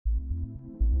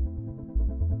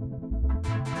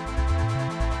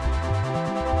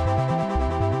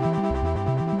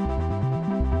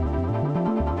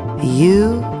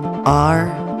You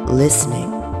are listening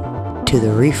to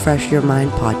the Refresh Your Mind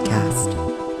podcast.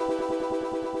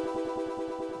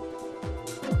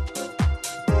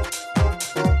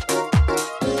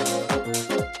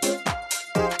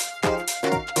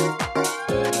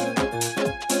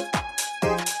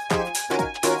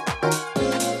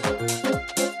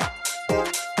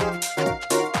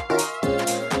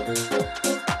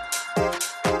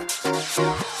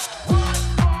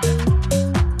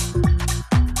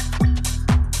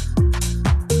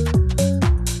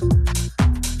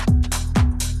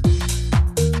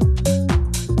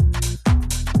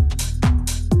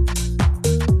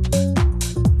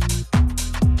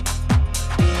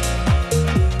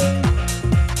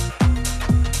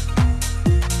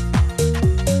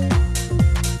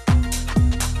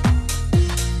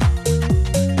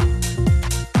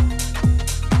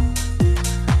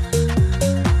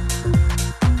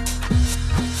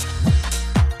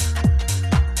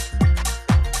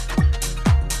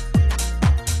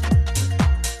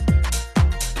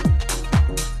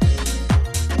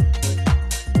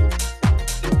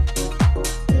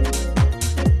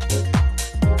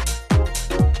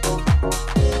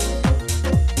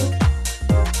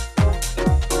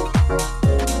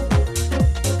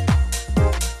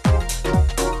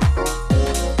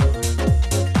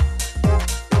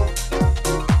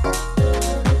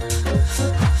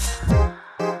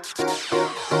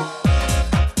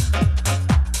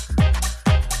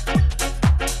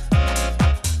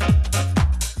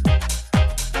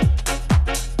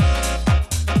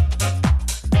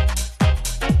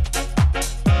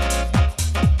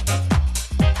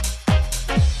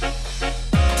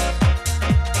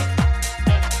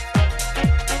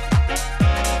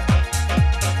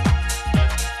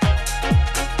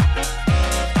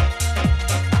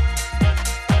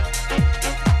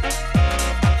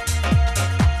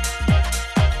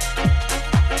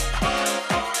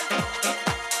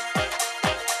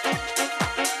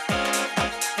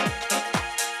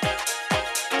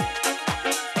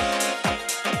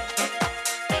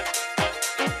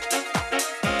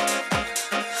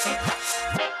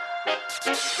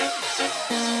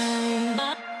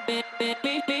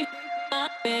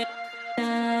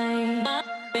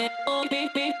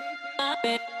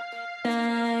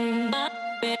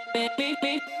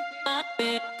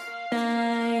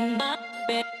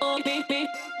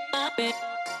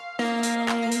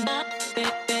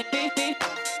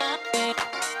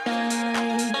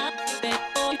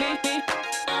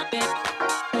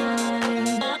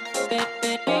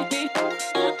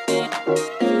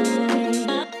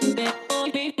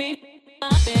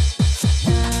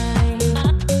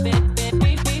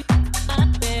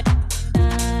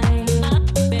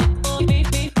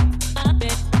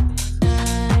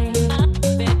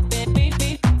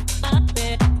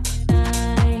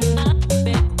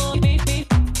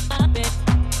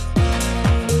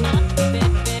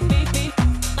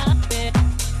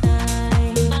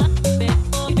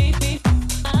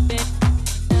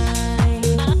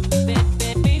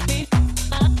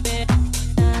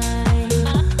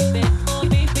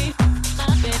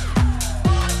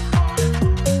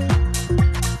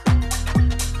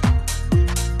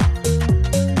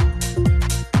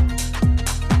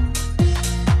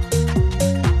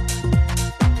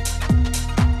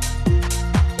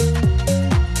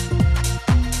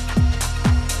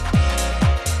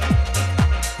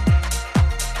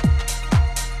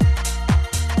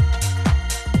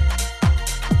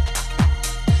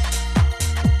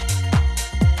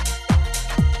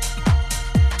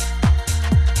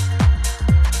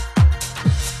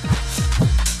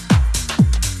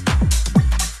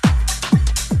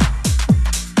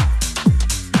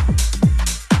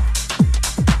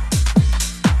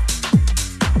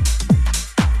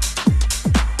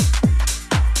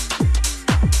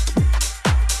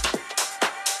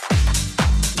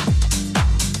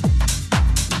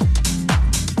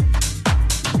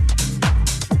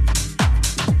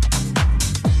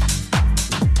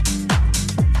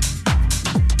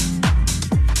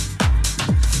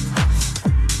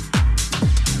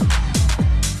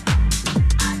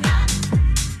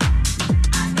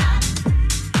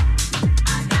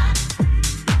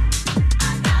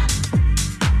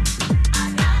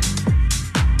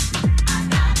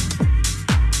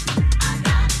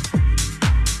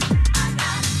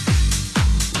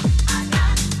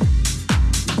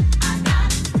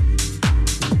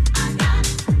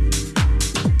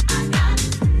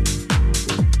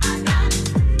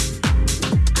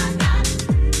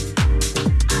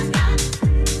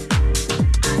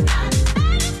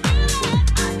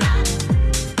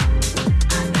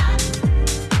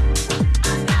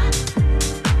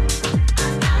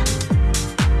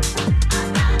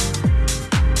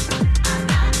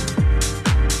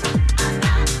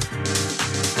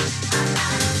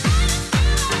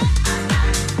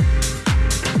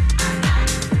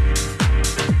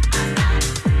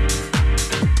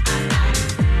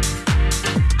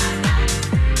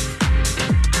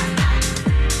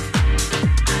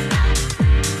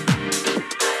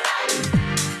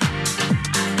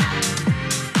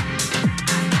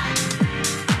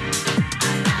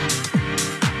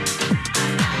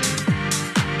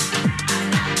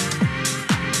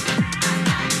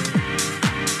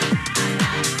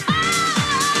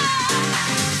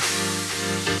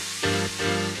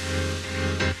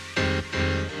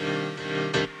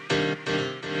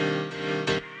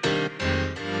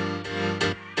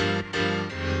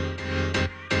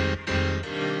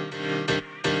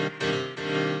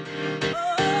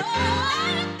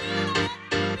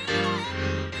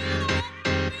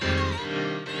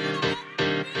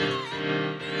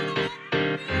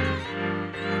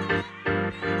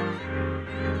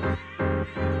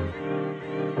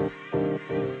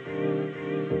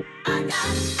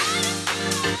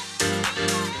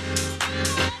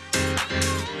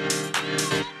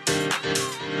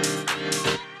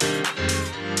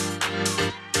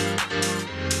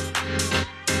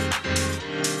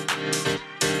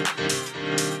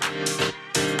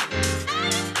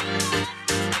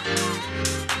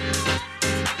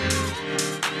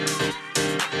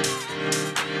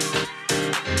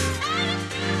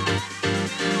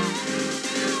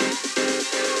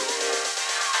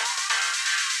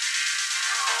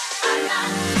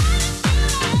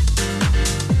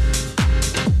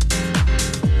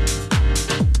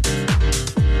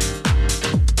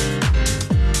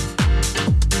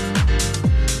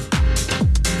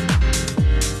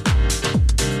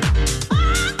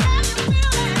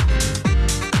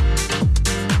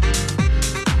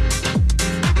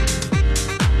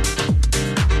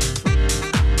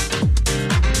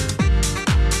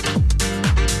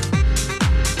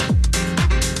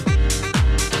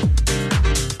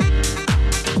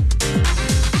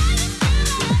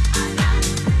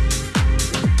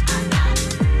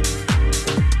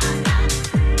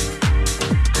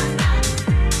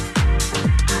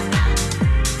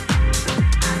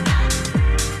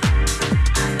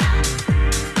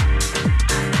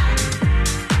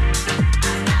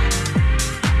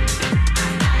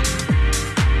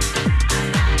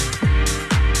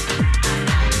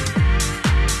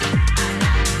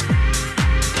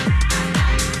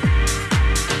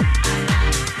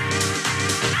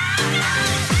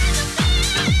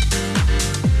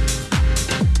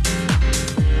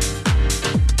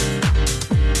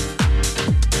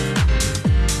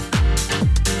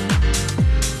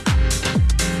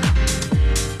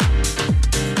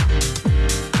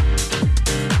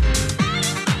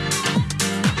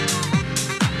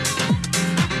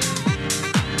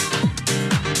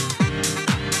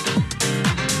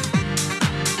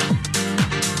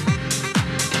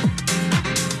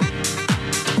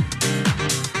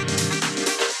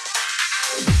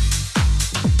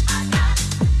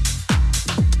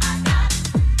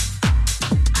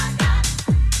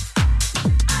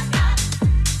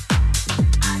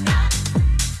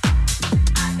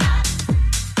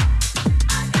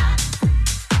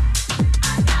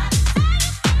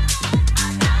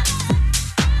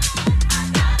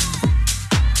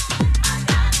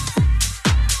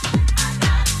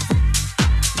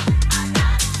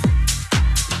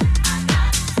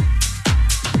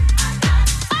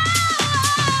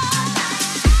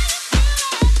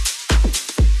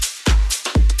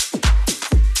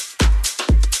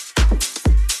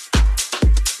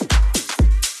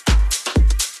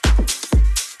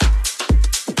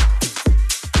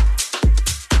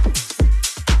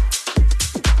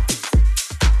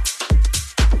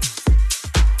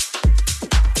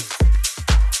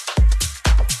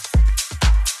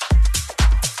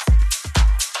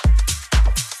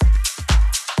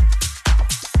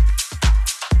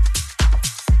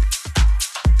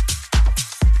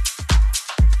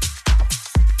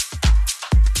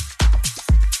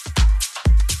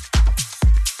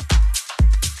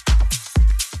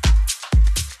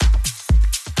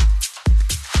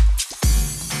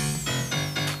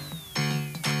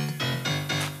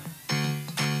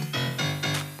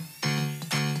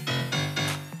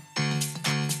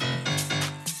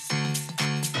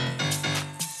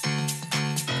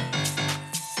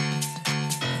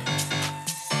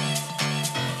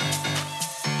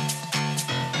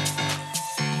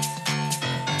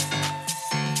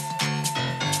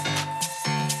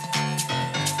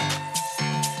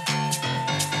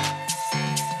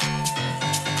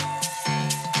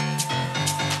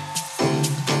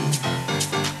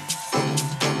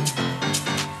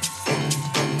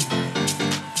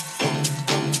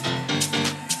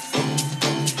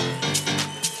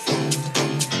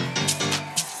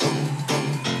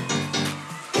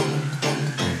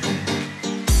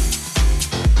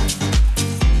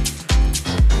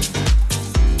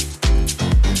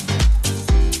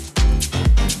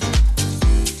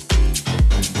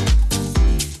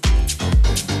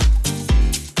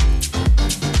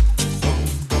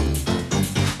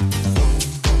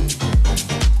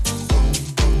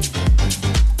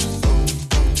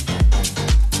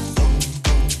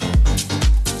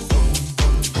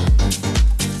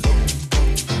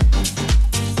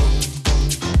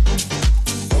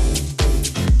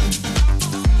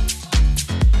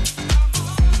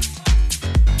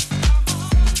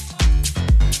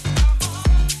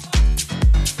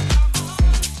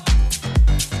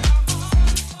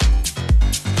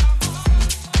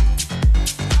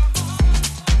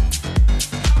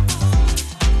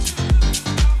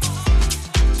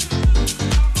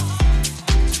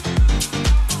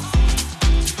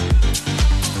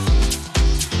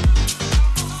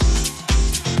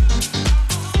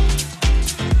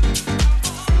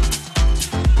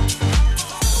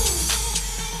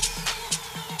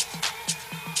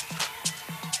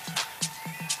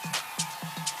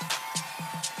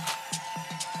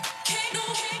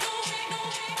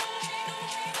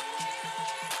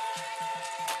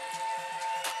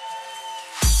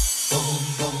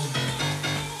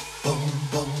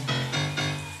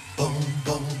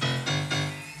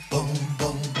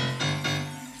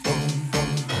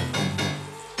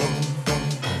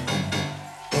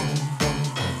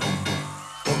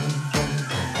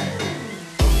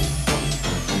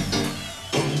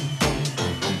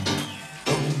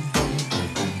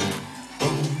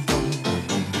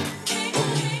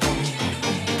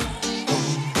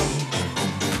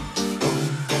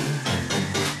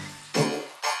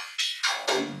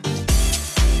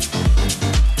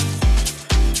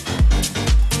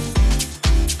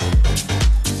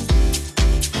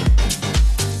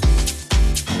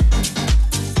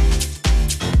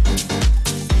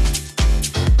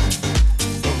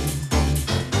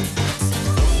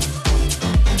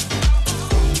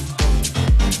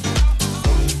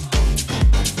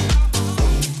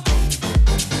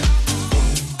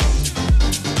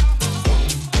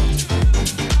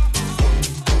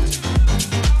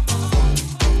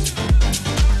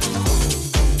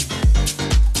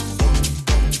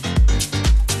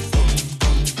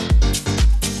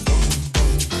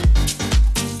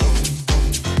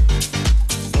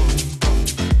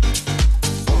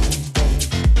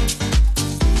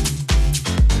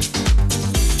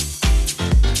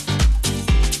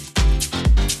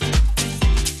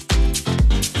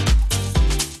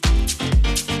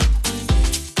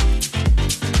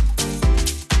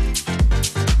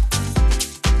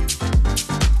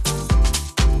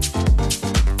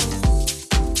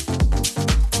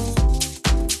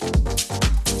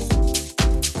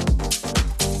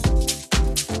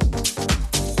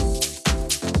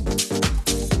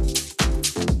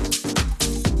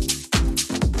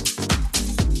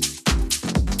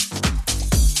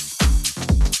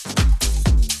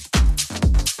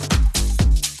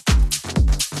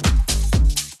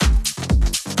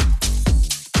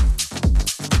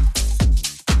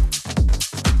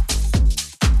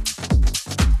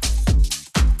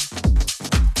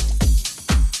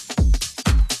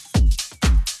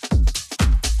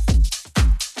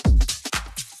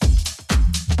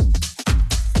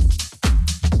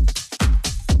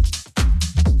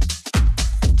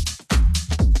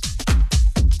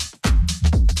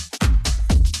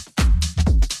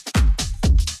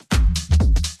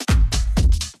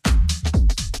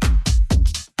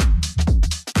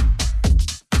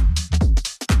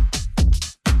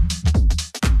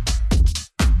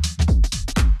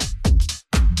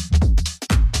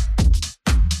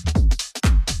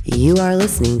 You are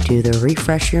listening to the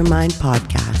Refresh Your Mind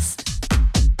podcast.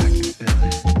 I can feel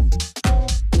it.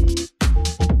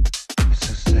 It's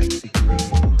a sexy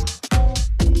groove.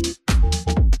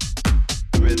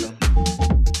 The rhythm,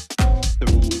 the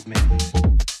movement,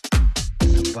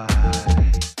 it's a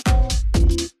vibe.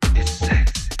 It's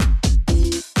sexy.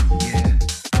 Yeah.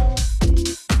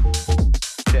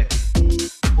 Check it.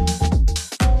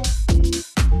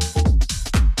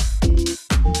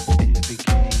 In the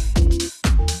beginning,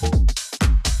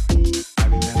 I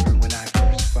remember when I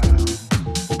first found.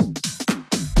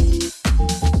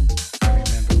 I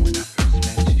remember when I first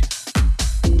met you.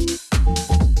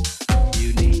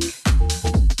 Unique.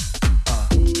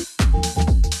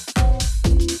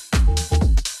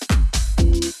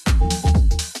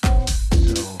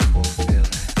 So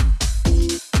fulfilling.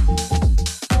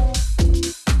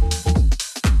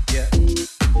 Yeah.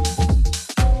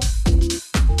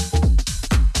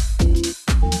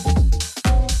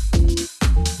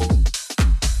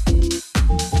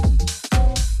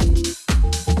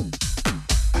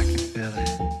 I can feel it.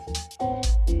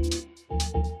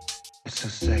 It's a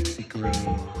sexy groove.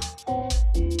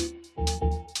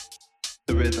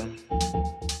 The rhythm,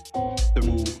 the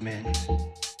movement,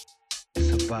 it's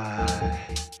a vibe.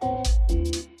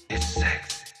 It's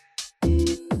sexy.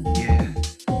 Yeah.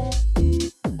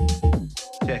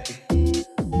 Check it.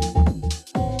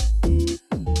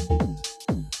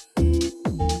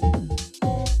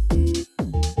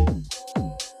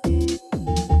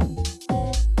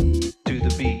 To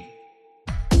the beat.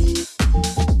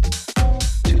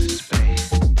 To the space.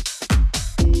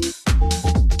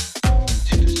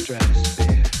 Into the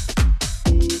stratosphere.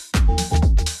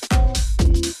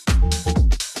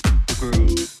 The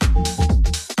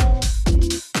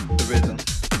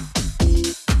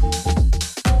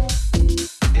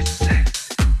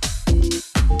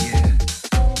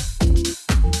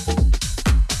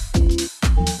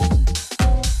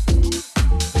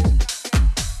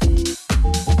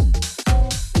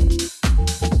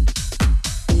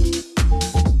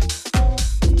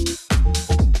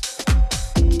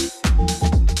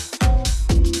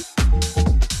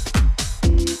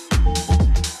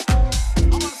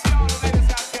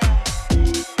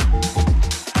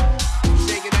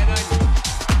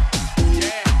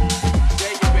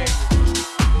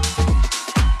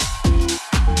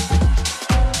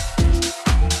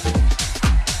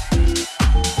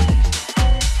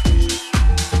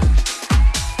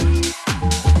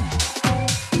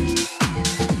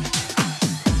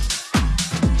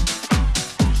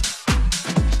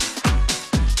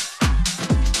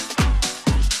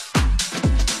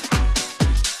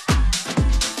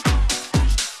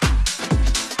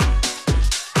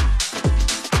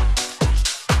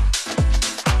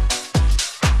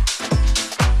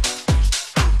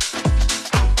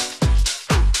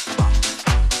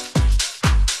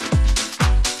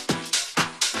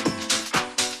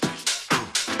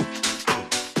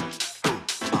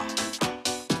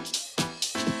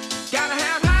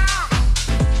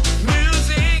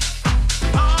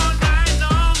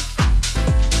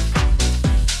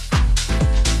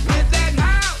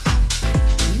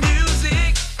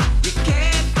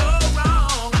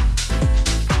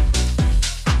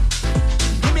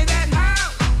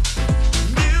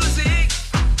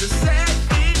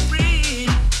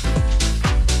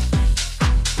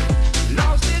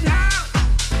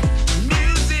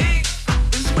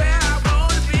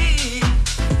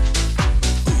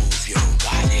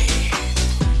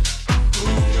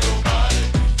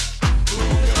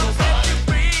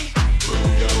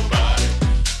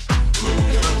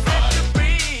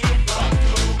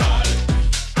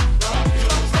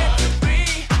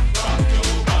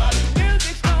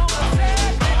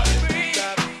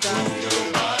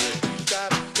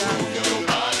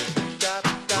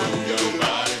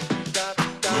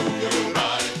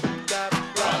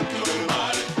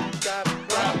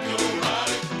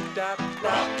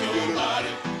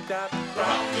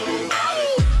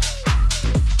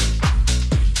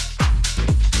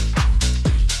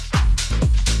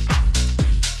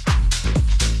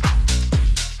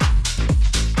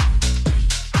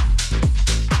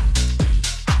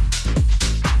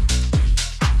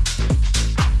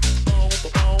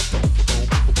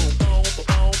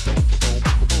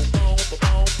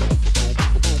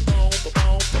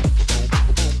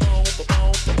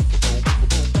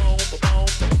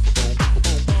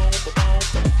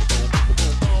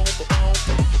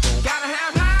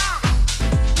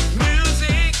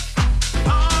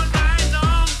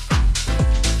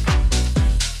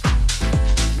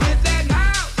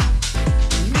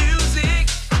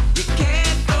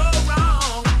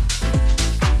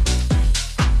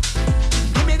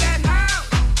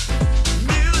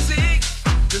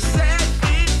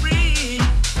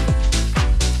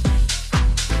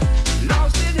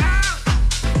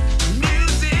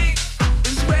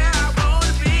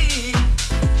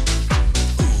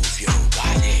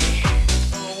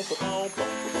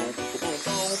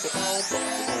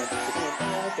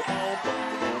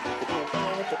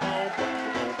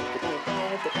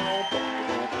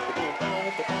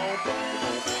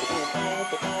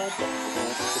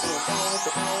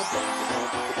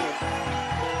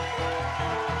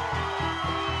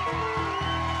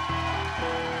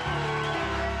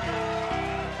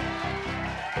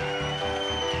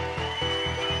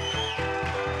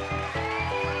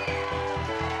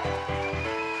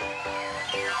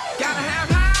Gotta have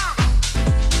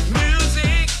house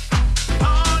music.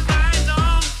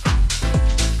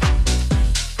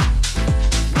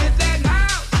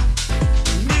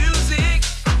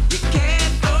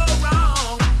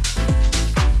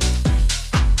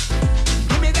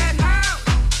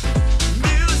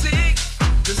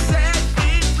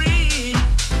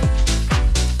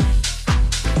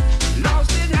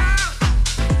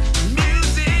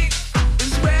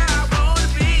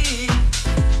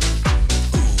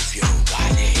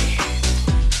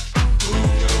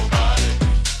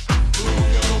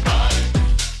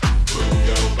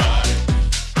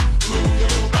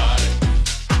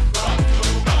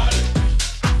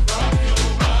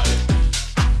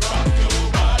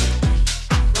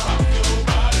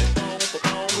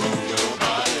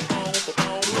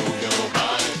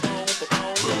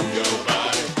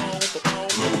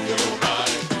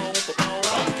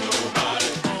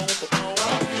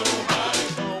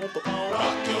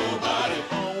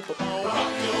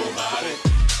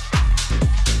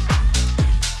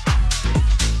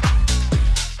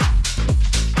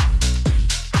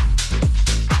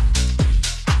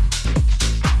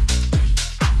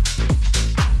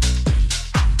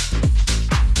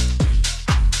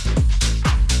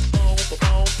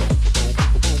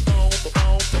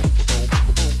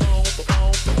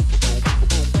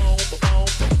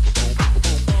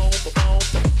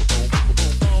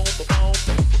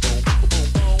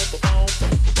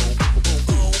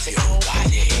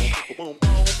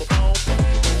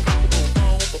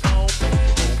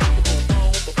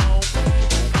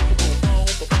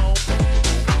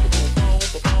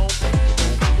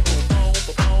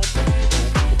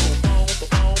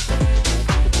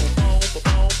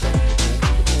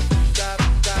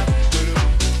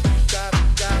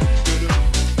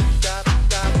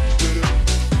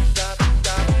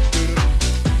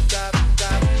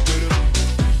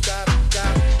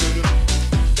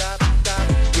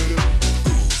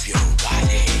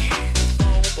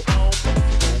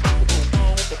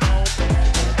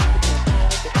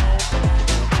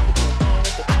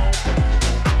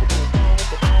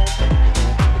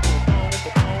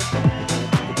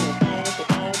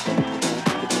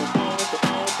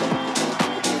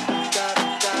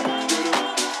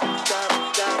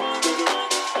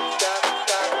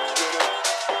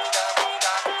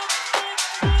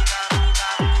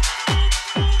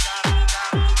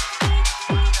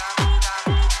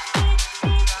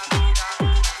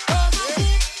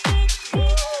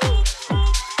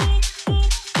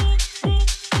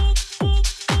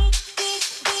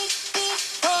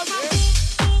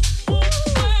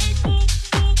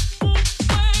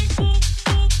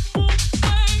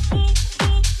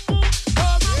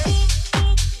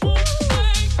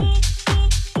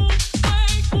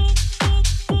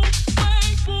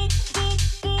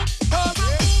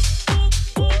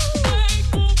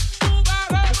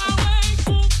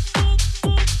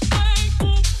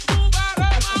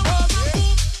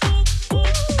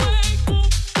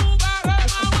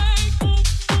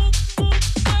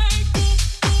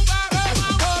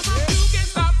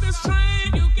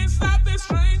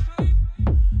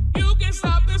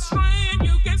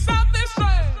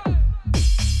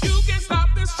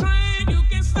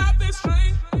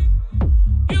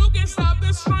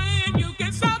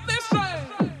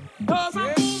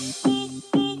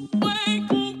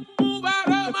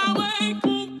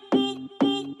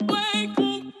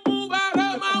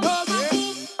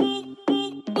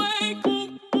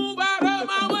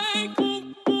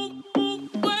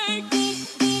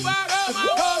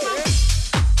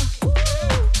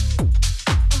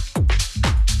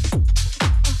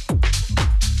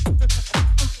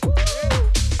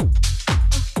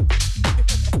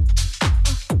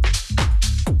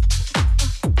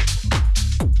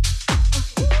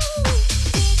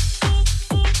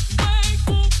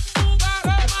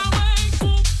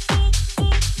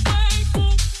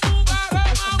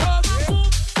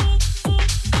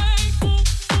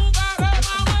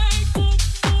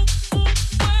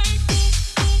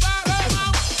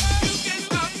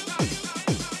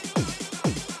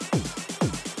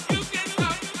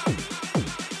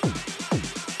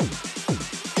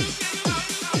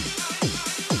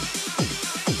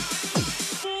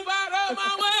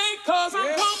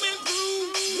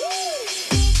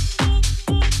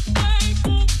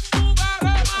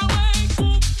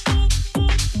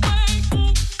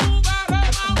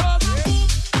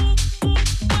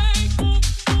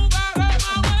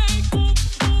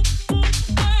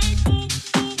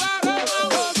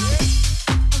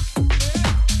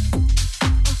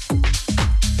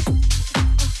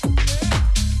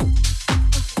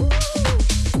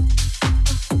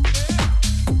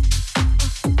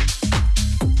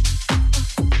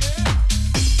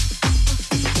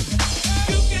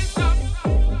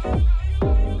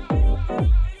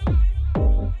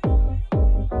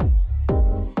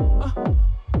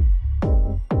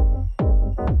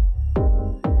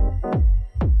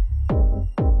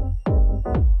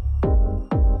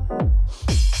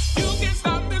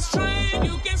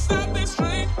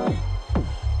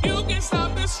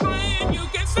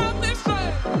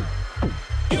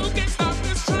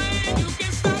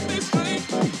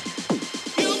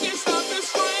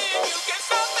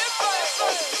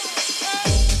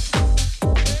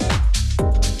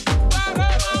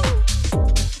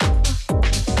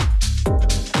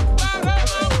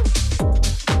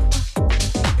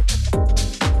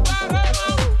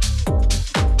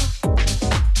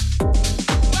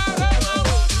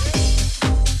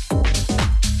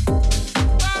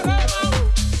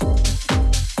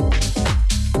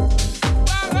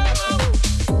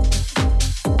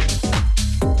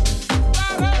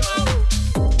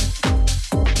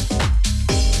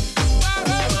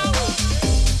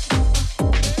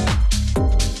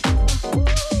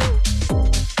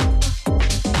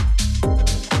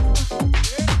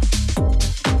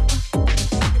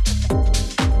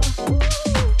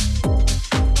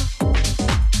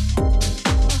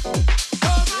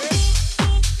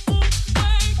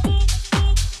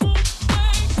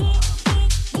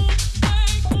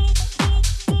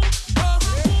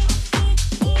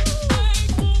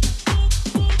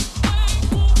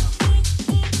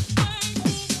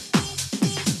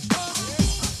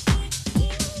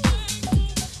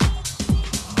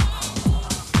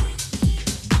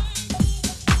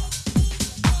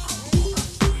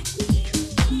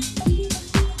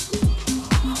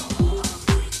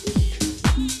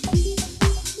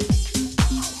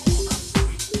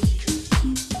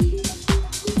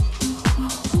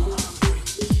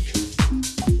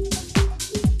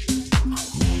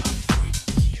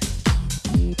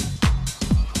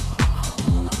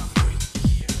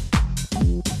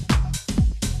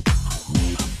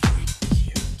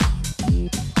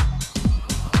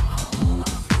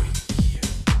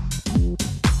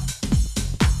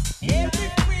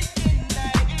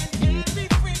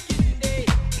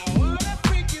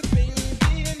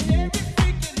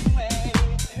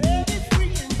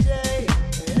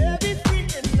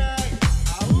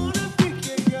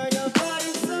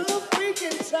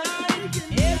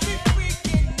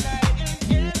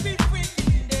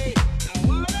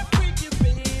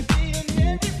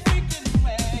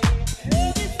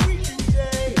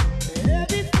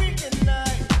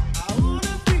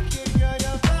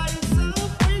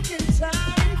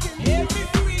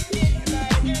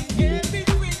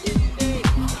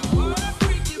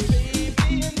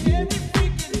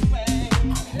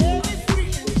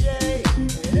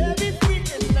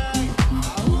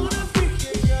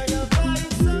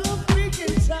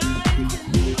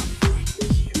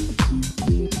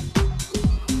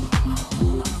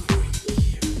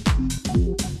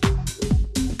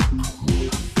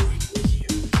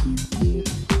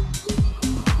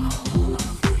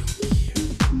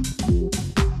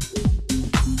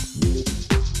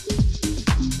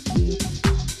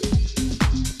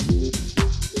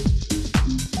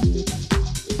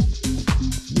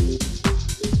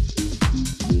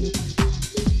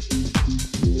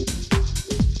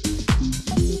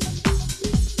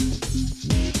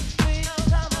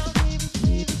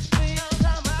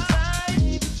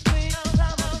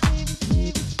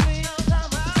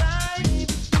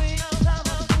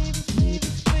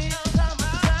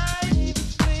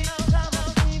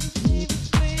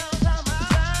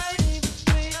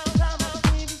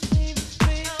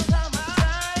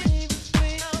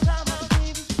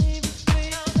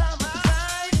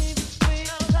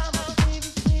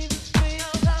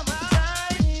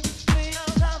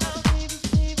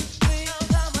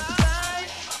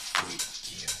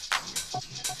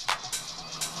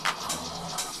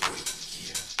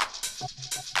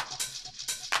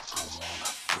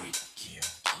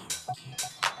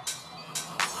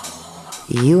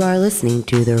 You are listening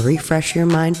to the Refresh Your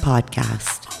Mind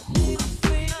podcast.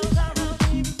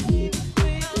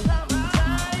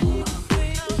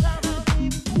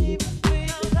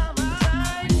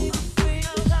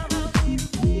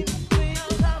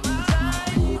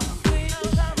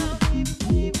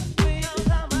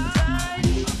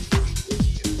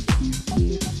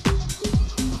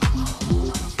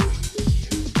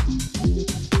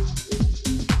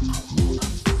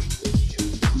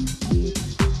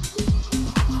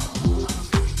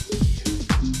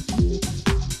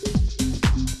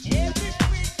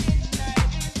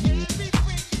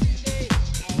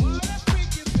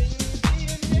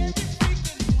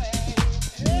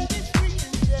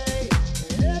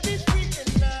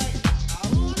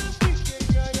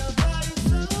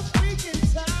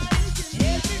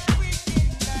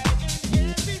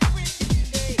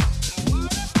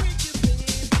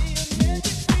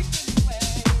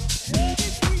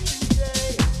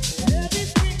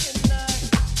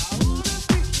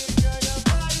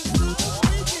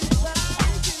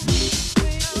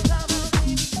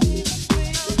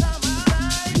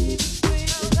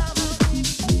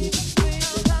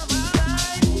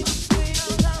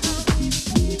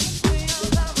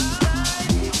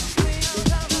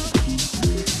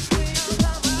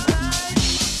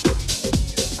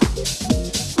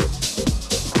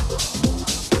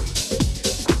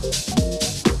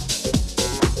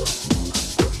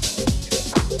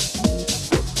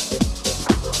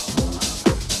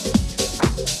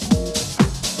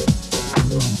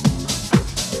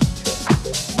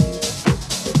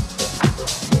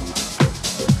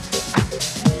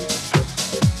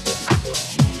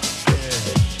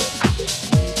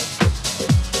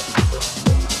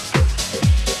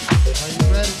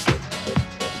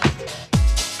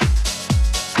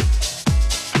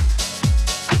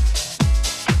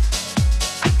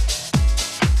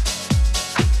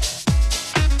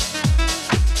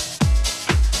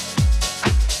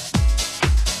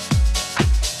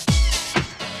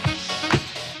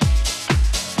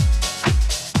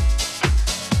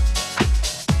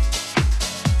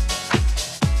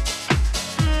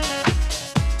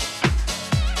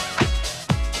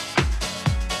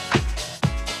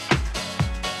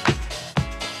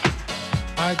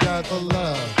 I got the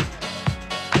love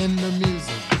in the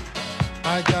music.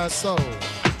 I got soul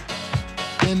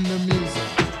in the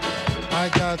music. I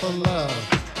got the love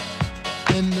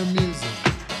in the music.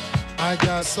 I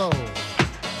got soul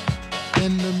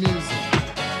in the music.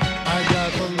 I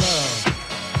got the love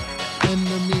in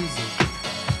the music.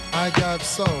 I got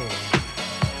soul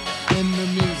in the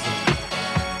music.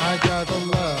 I got the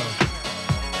love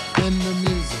in the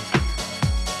music.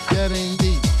 Getting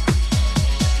deep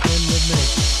in the mix.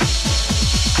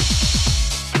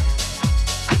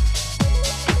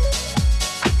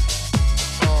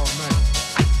 Oh man,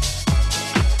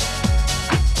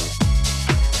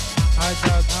 I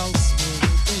got house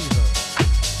music fever.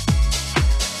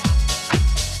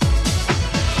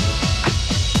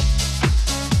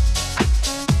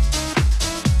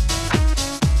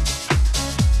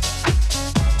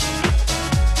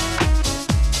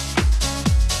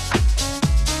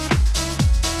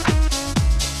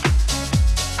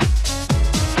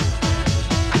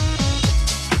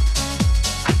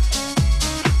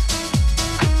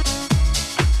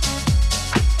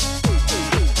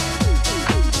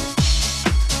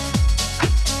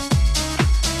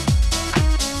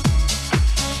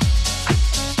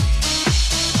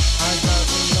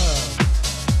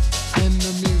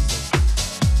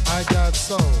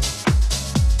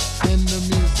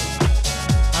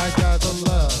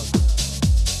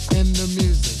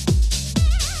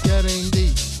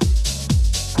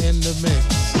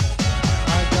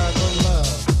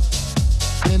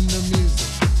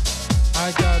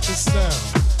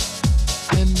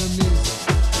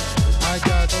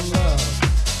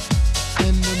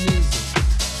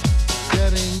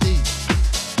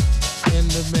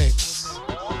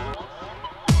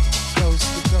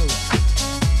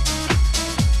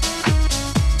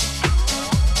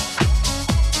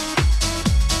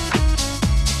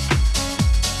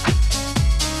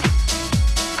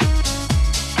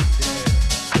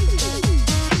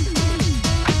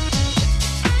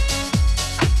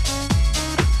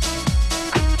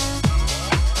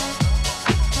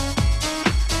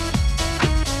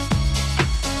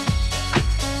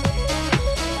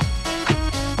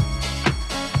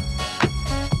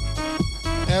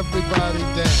 Everybody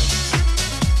dance.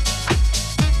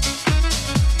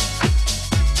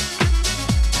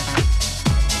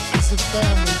 It's a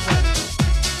family thing.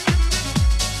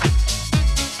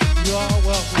 You are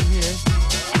welcome here.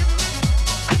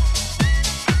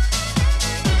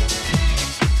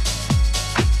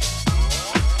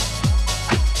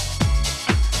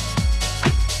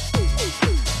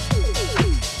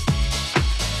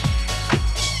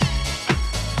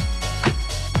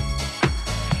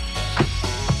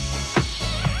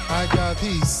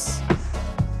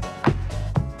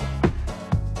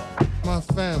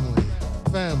 family,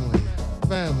 family,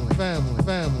 family, family,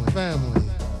 family, family.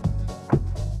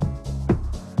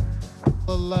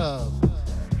 The love,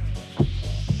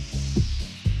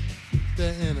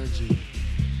 the energy,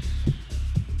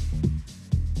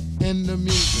 in the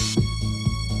music,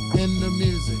 in the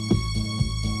music,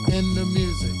 in the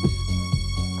music,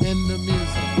 in the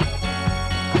music,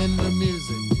 in the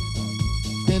music,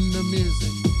 in the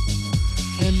music,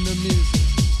 in the music.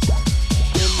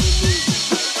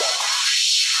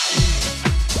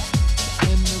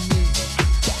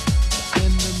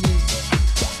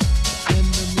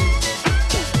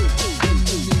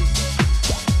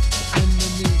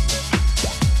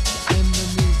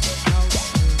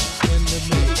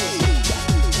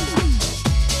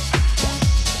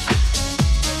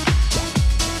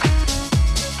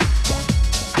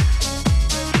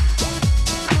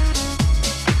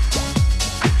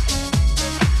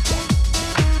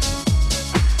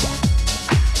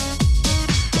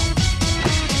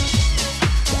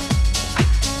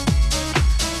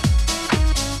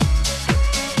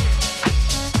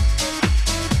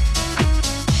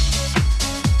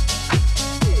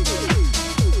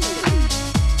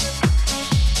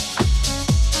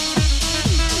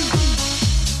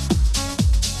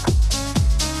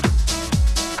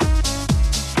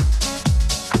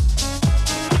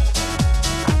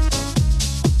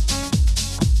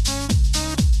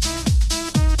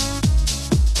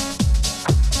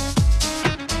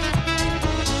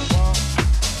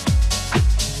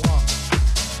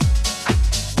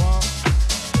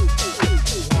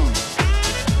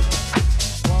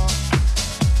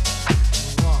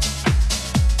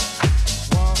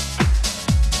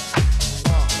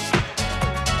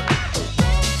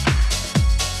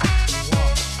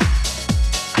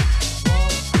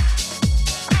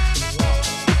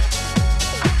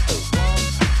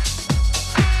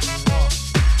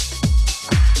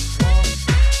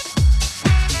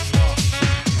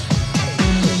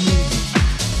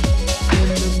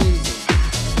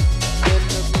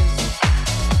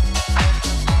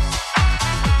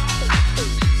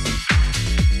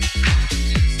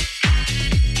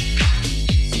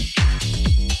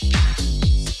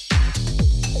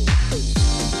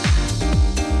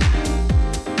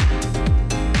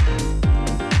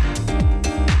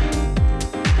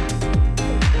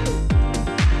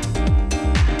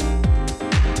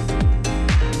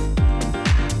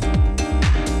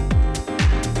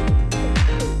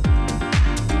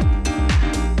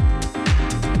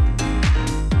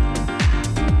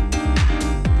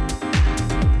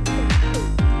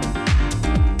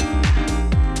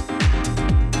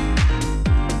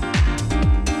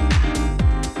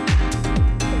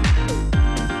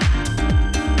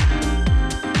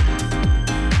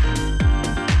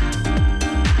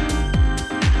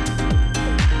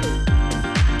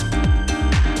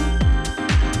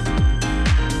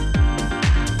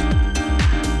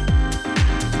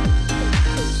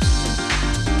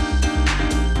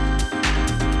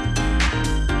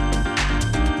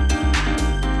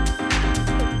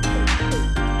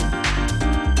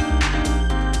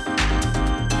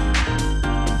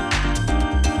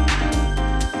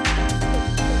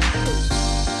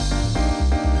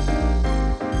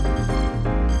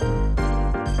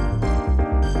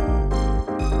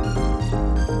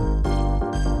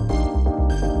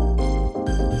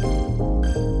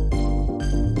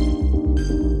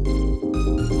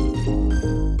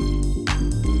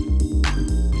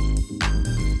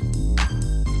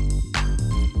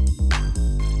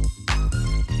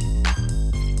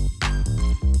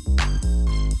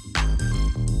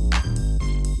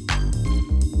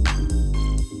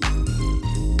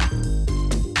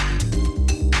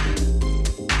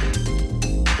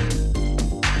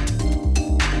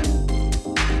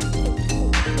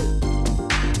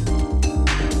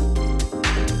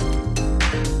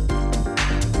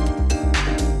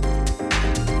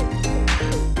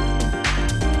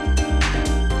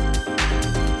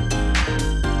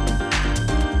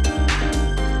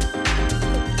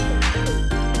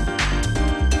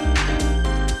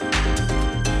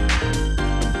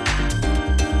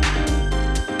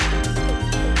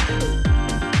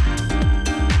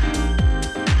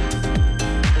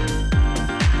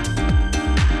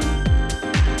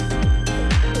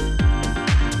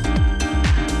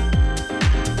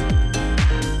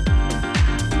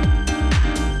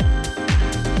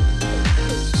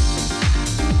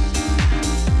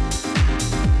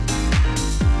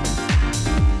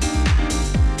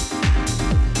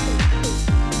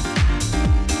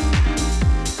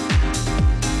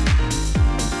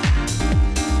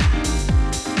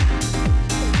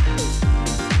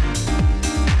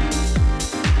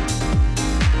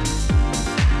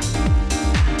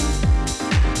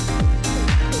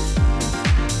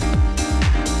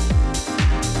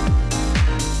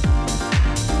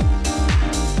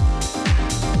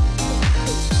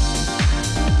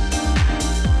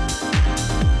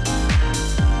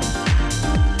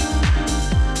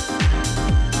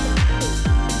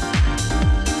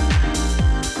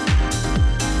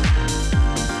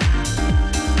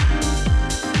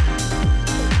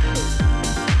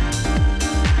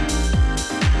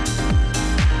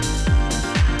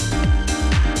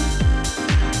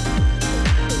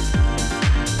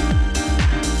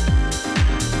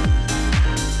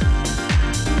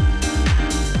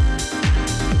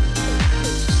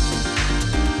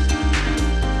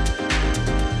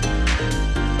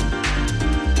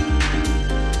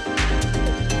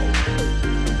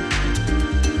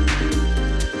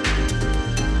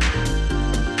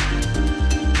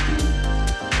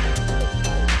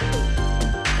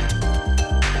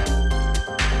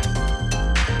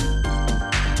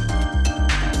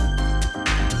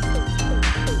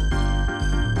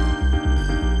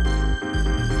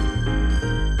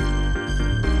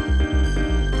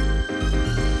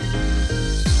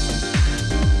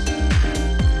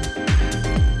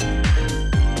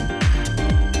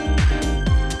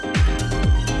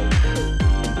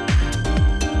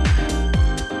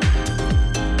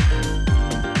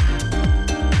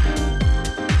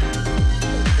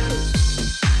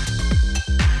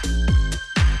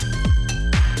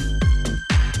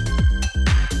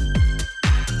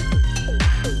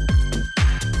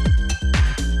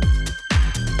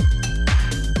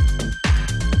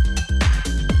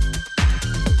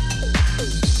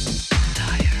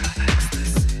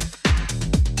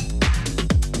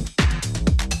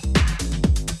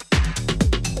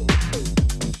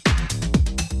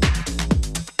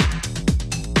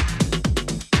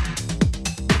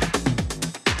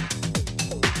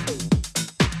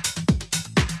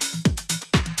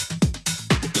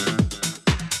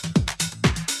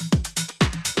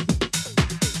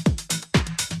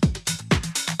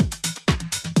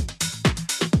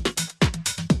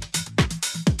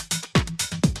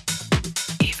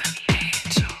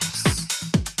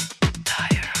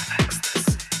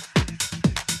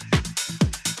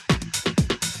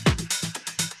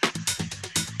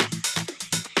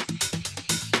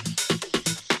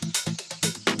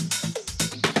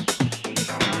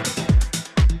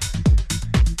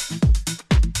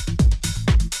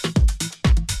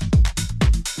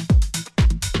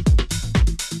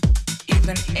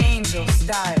 angel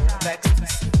style of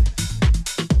ecstasy.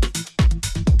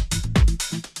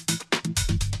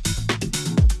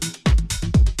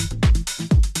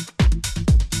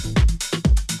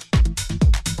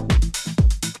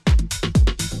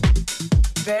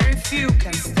 Very few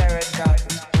can stare at God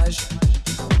with pleasure.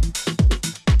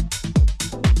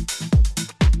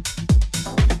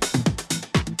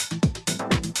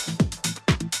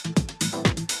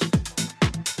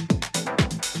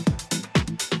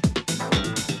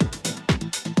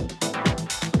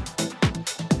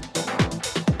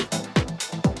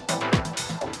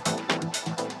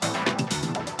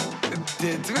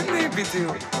 Did we maybe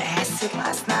do acid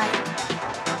last night?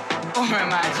 Or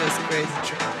am I just crazy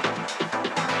tripping?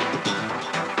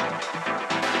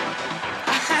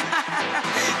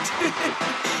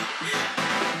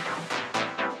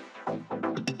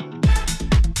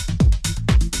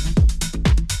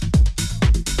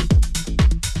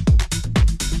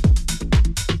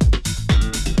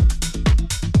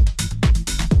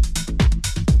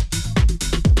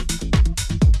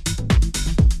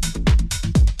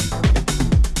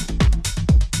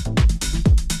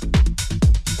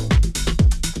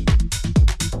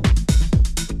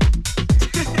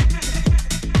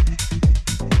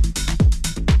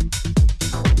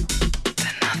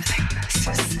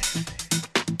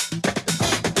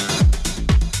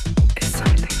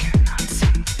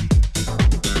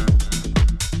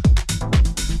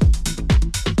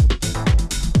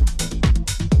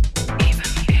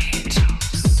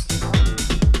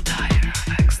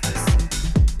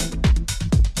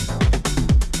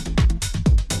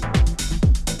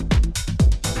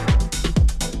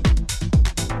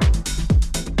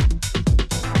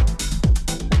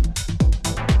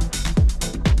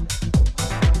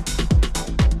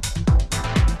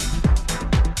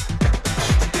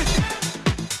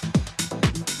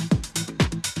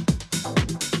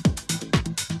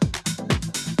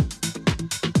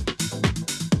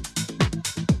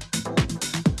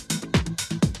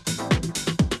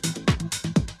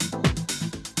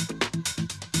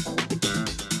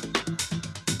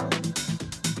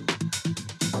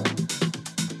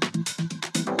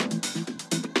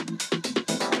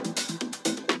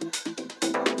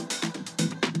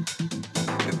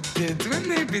 Did we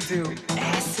maybe do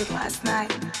acid last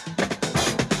night?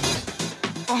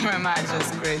 Or am I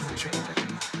just crazy tripping?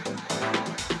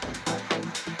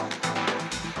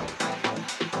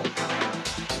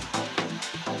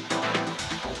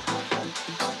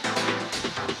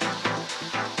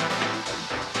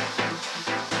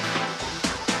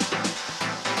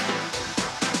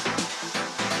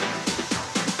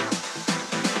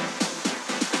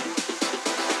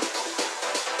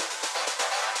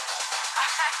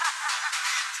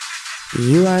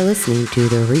 You are listening to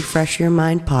the Refresh Your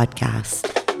Mind podcast.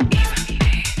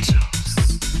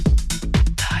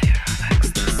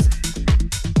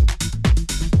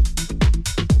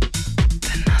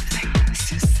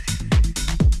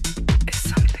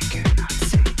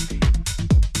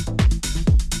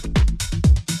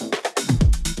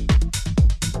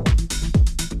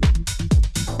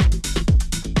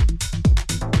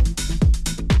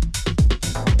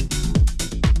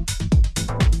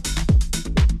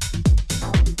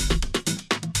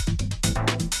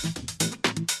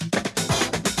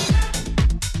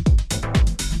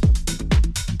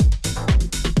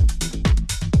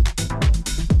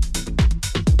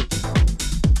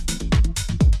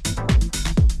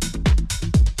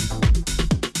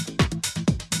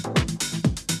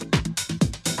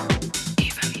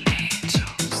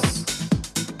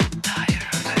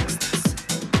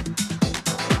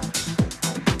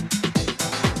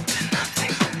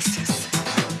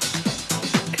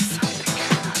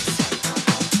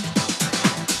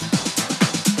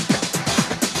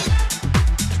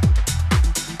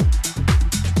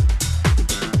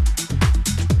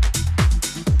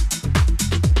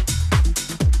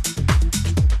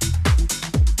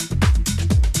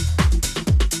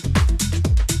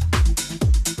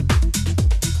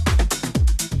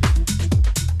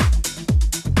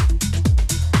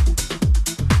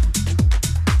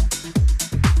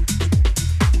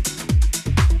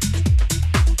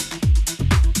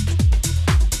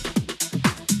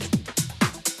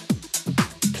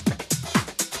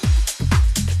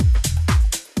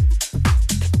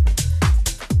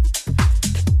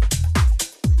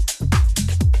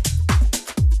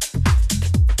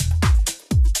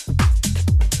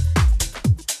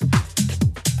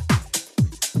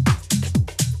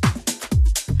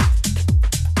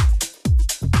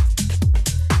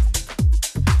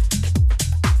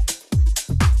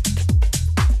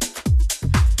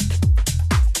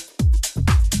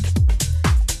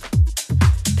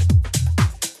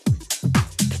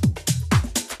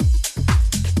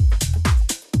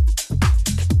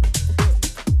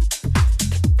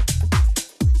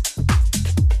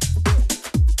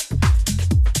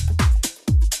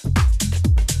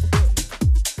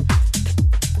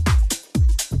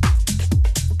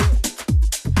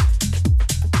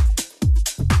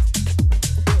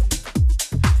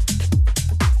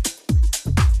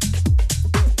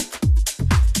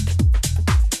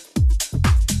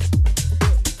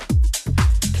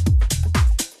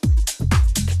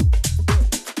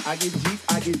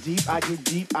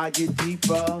 I get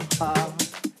deeper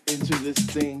into this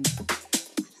thing.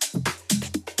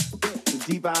 The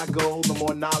deeper I go, the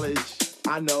more knowledge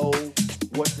I know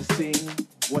what to sing,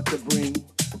 what to bring.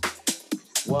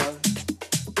 What?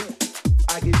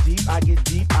 I get deeper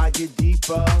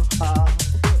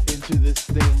into this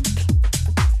thing.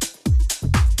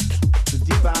 The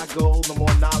deeper I go, the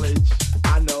more knowledge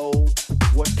I know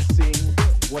what to sing,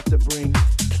 what to bring.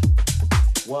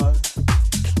 What?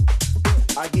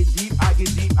 I get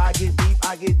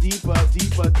deeper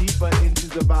into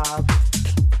the vibe.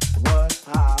 What?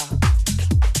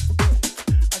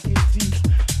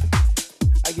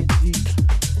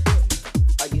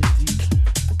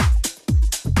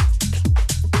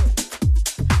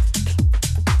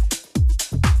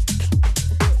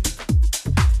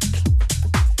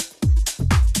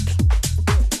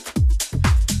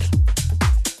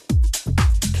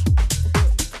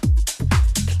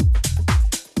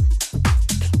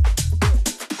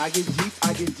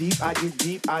 I get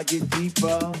deep. I get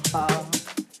deeper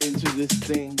into this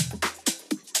thing.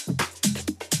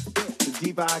 The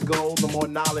deeper I go, the more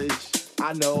knowledge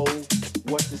I know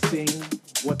what to sing,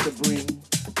 what to bring.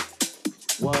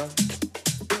 What?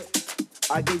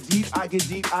 I get deeper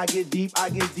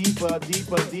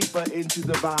into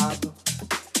the vibe.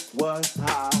 What?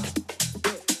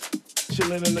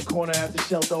 Chilling in the corner at the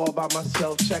shelter all by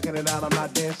myself, checking it out. I'm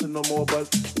not dancing no more, but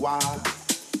why?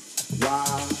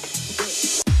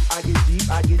 I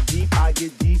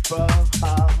get deeper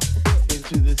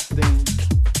into this thing.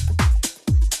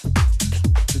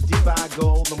 The deeper I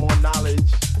go, the more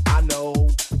knowledge I know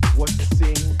what to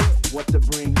sing, what to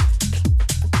bring.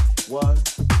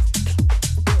 What?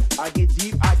 I get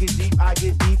deeper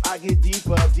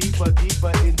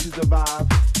into the vibe.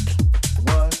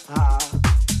 What?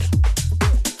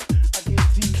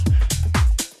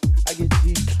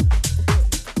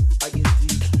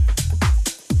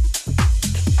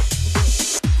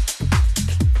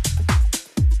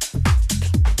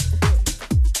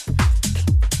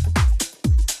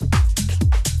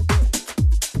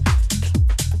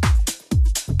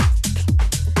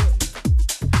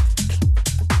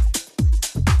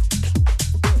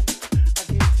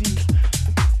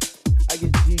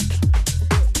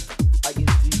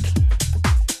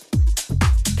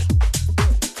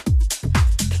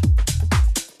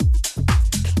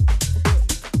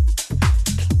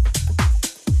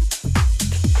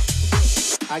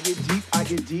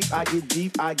 I get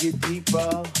deep. I get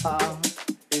deeper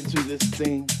into this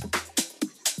thing.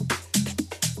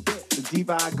 The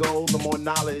deeper I go, the more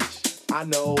knowledge I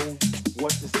know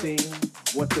what to sing,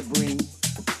 what to bring.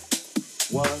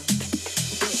 What?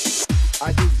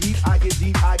 I get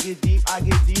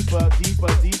deeper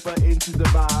into the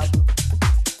vibe.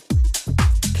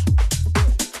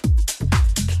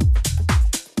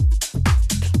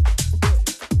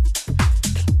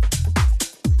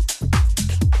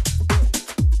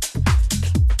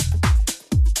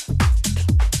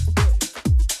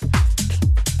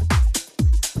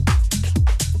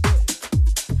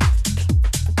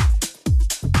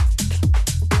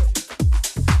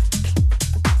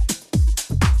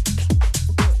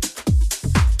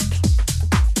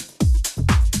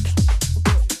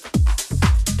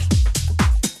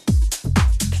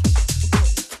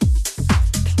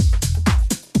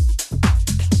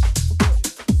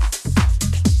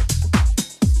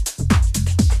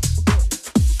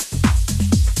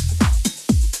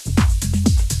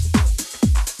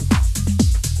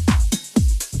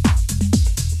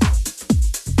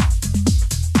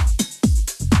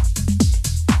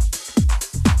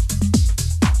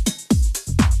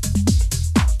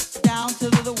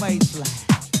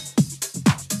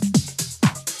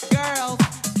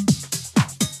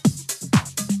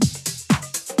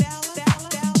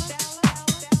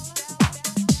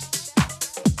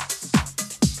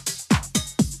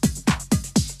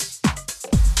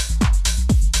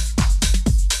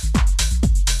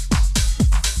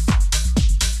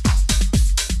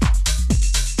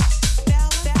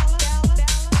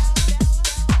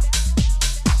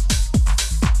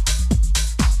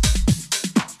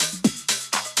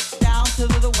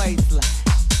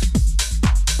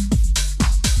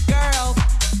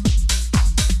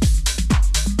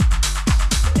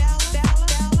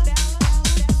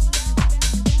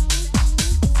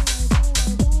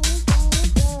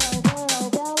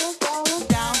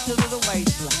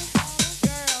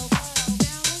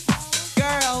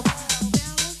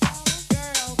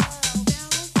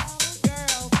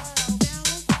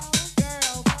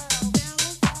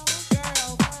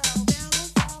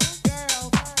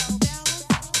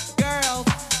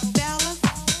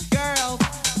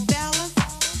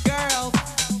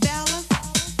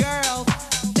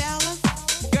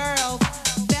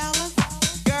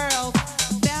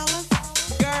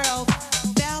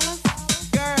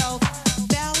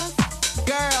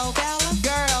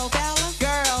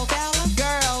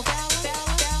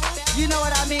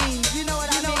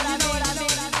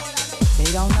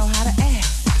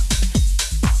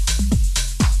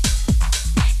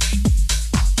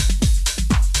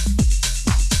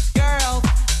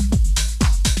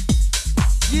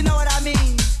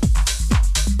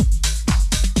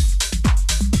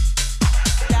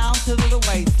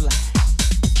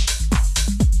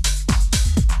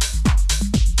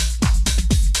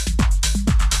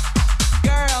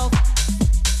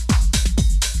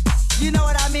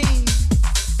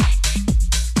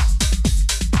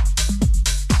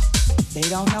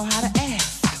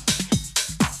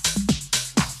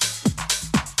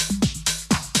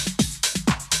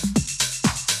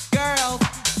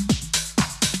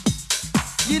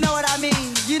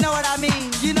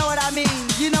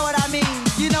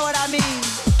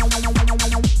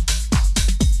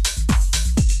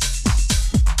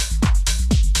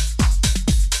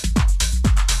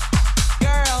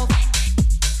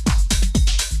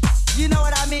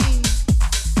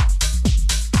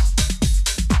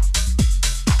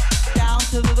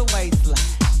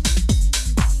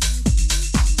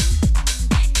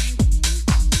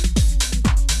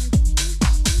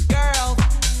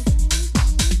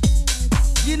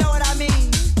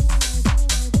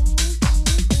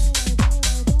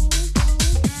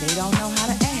 don't know how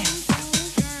to ask.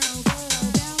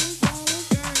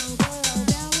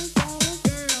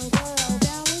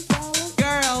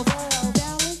 Girls,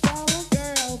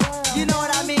 you know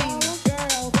what I mean?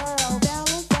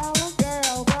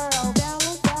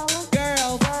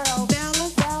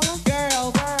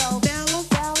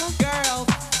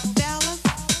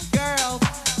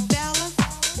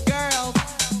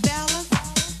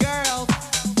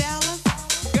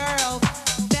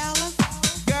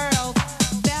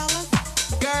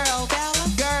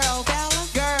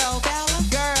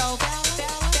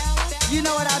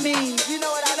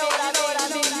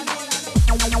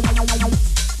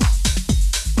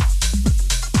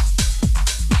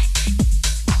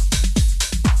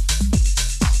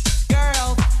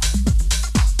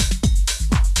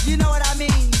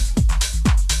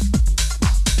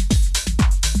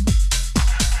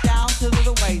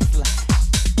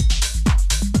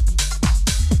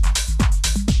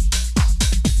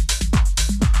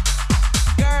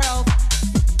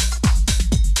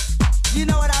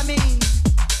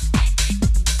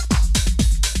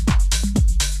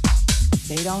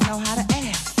 They don't know how to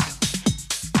ask.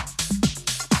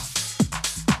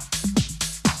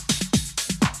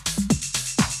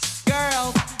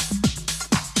 Girls,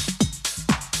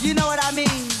 you know what I mean,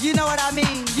 you know what I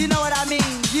mean, you know what I mean,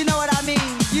 you know what I mean,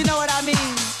 you know what I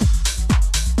mean.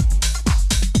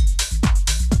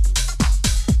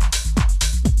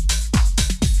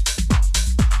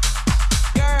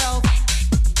 Girls,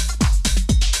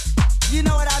 you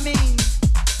know what I mean.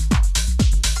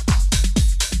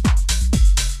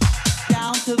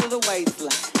 Down to the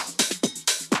waistline.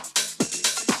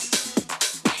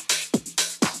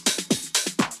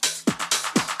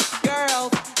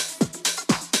 Girls,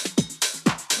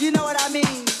 you know what I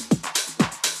mean.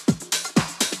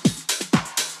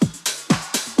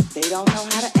 They don't know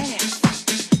how to ask.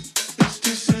 Is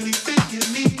this anything you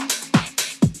need?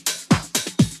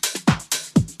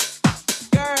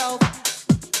 Girls,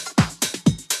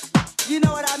 you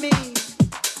know what I mean.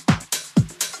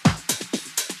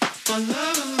 My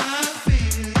love and my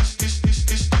feelings.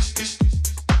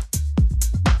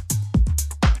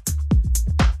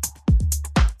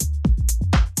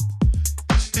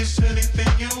 Is this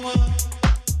anything you want?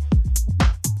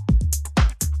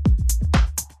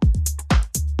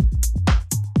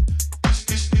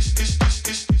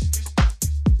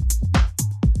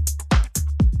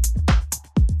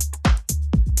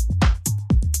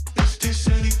 Is this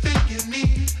anything you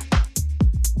need?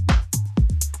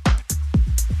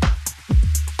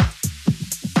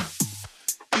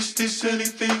 Is this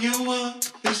anything you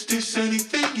want? Is this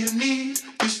anything you need?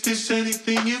 Is this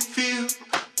anything you feel?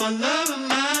 My love and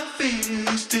my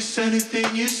fear. Is this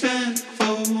anything you stand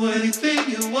for? Anything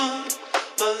you want?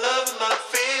 My love and my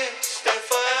fear. Stay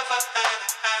forever hand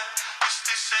in hand. Is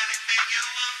this anything you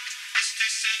want? Is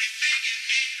this anything you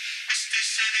need? Is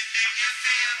this anything you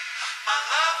feel? My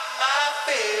love and my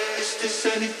fear. Is this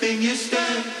anything you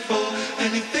stand for?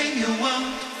 Anything you want?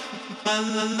 My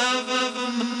love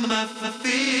of my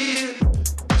fear.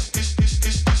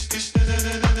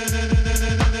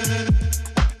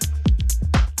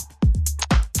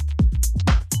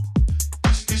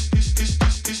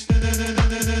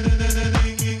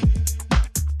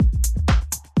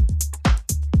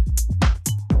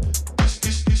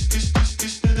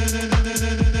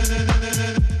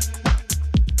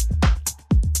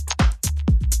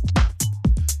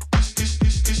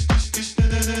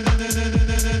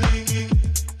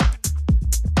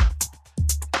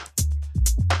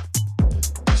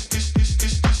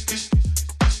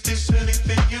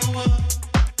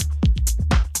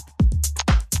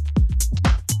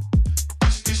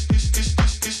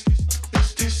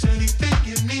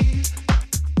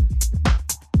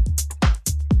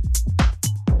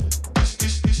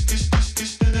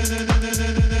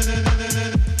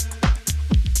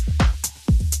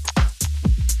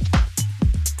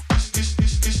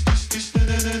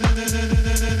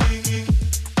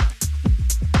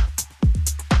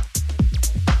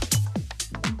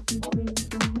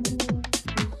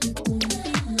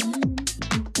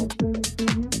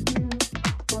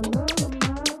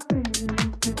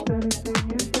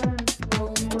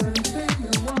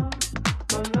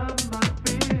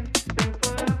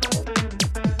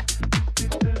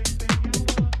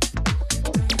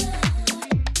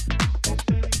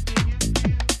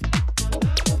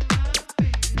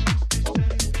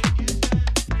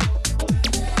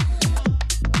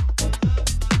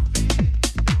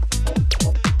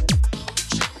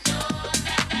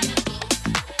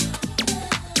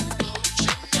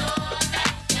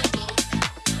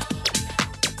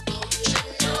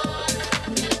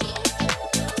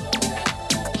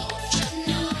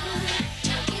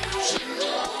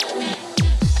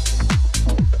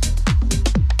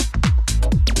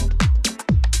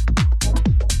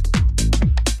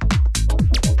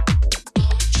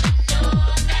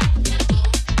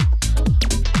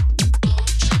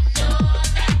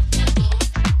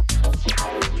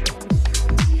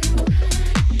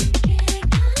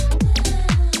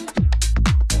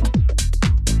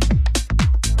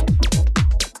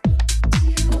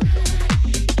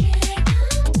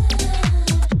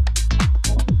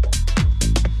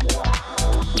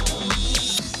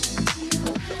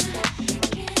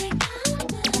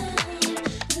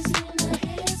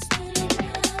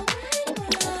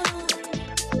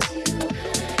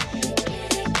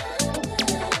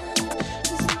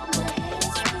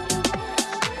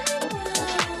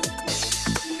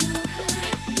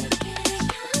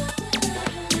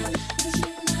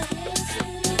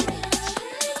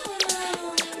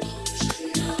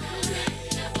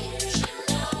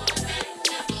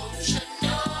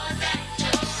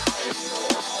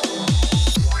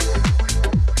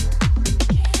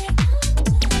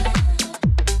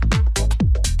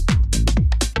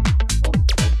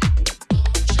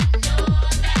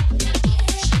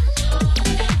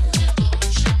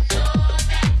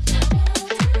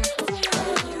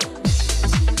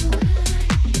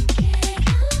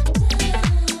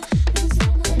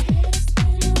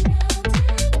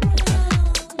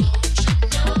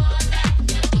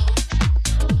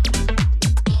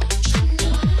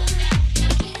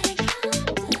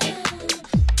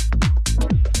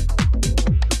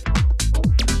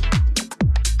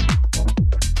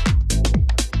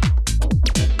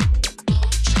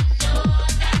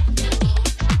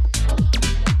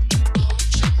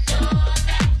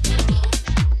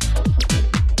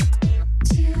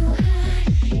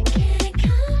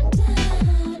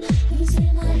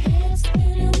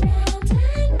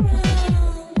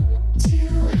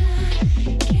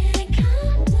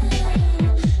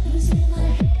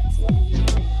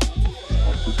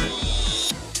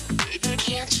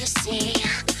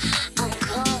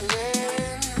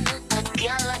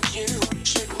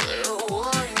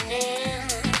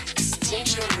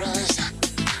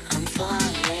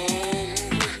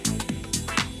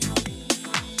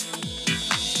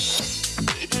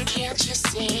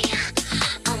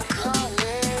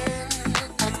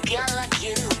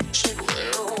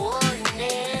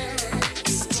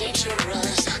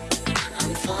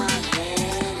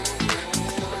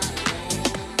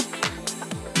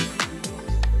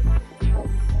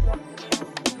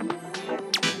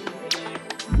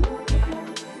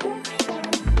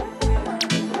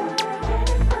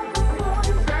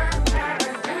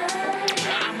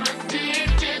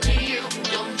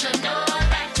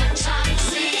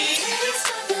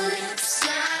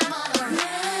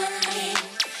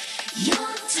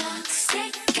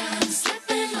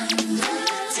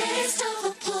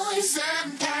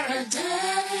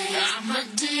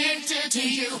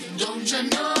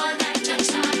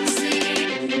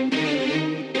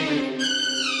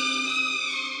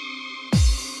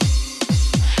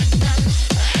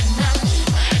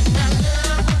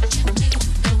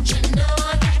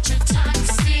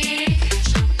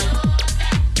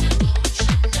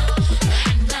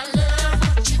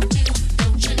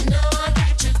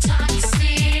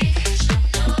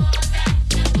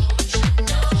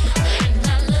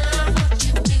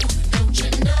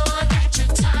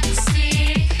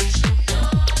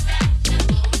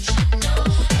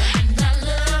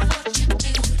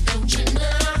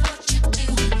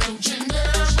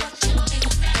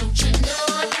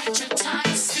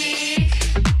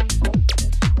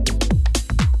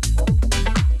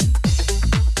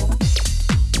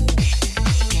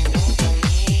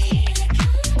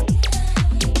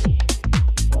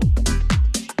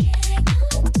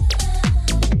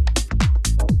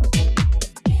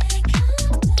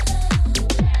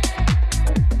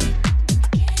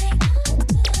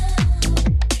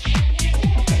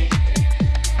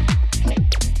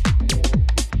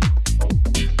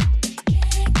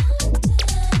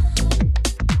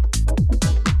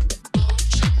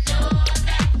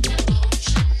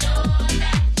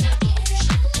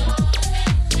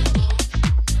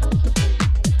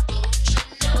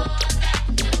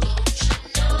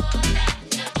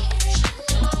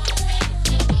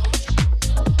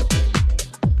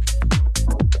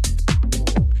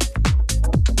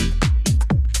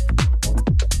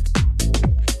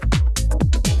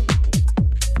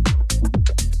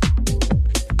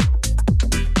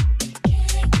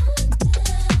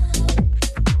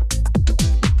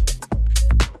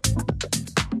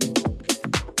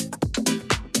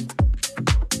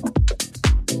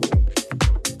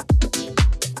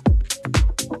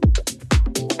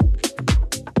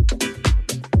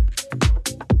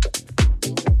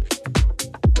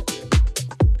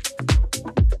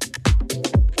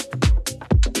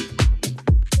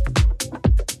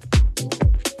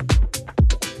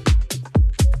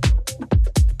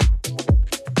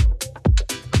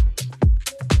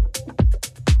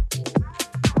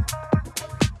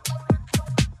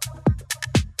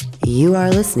 You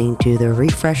are listening to the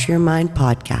Refresh Your Mind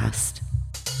podcast.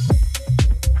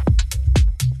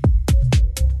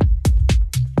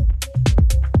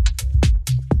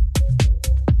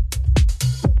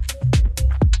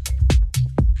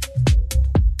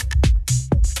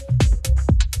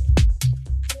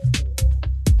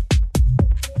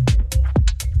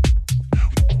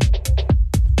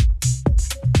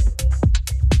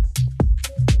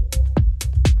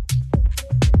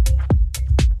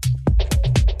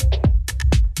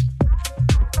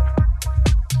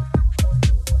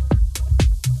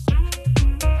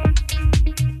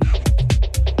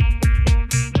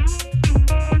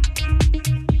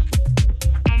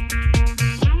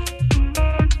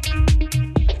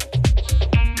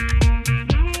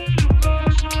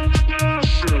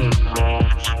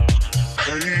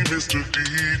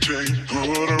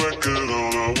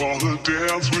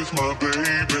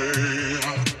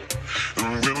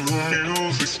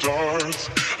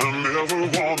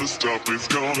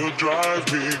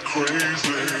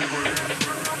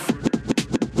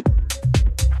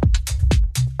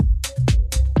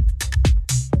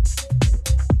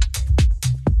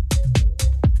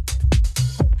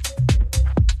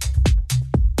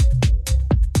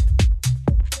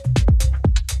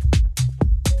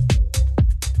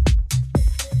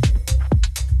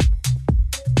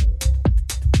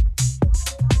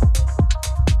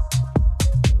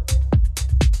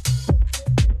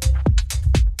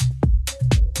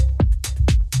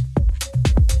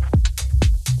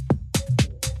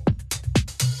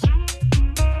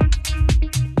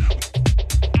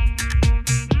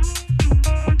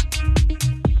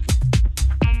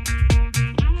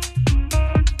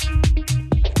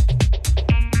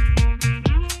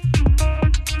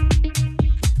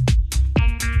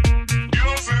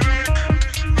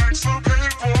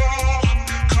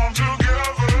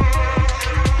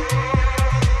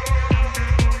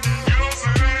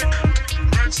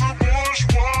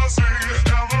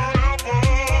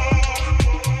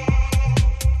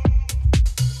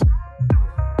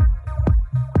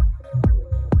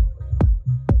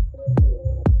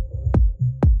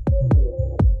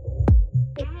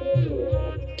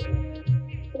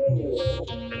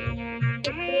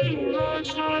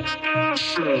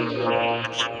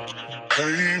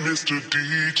 Hey, Mr.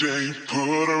 DJ,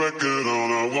 put a record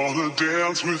on. I wanna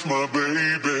dance with my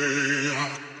baby.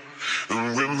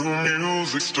 And when the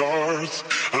music starts,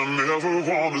 I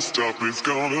never wanna stop. It's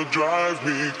gonna drive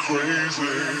me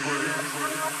crazy.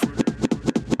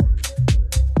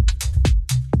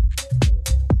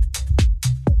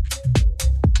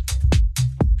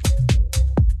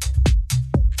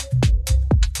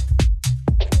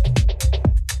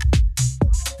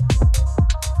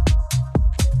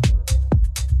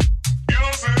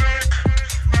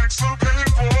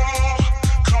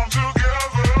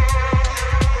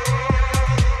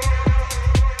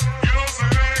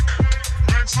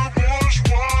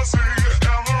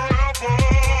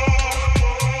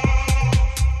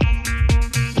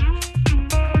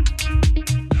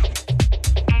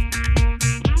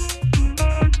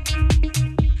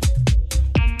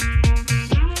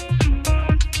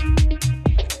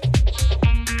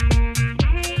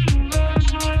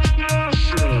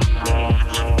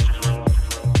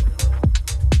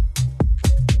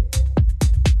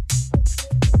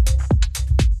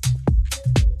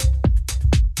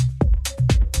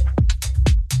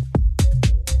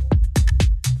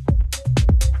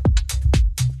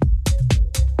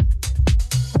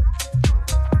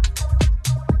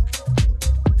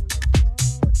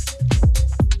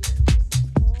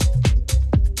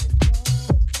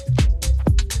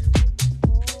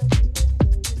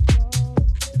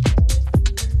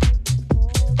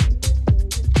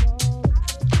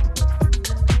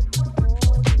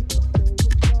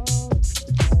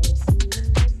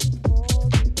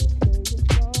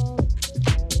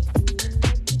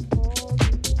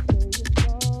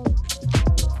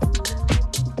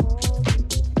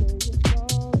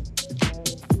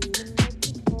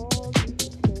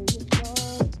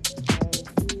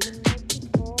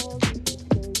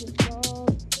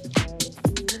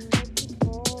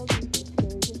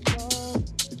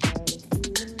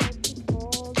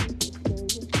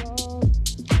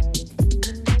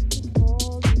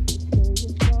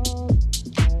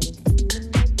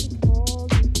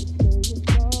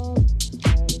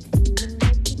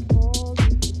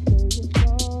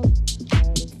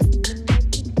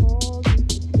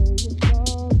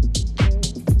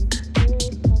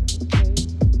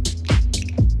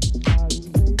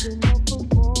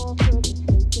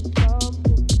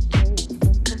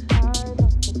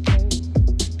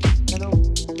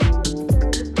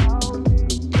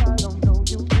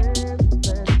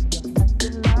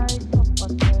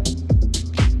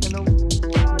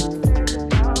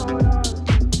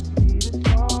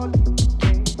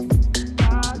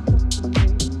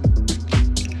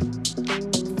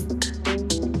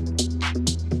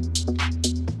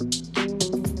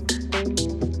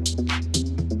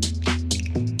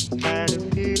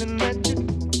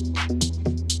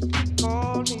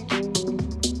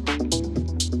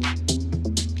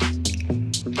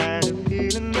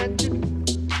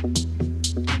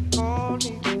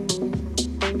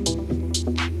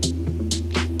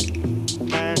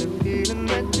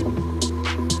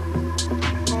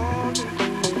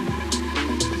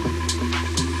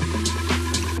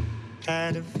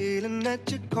 Had a feeling that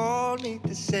you called me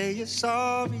to say you're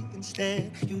sorry.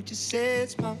 Instead, you just said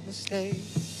it's my mistake.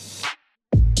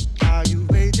 Are you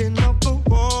waging up a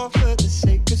war for the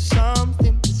sake of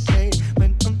something to say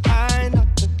when I'm trying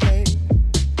not to play?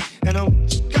 And I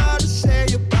what you gotta say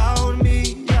about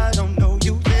me. I don't know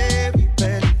you very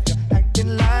well if you're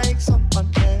acting like someone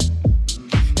else.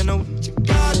 And I what you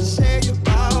gotta say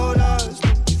about us.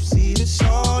 Don't you see this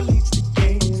all leads to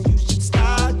games? You should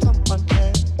start someone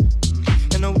else.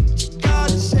 And I what you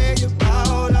gotta say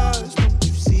about us. Don't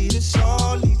you see this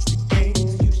all leads to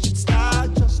games? You should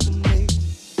start trusting me.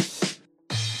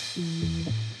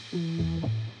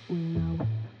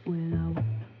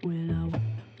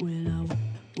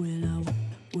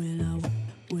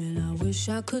 Wish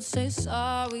I could say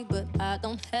sorry, but I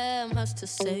don't have much to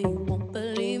say. You won't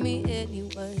believe me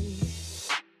anyway.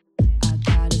 I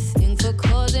got a thing for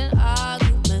causing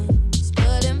arguments,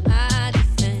 but in my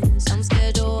defense, I'm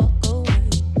scared you'll walk away.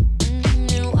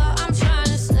 And what I'm trying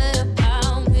to say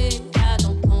about me, I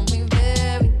don't know me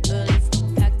very well if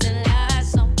I'm acting like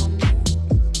someone else.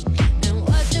 And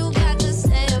what you got to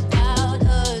say about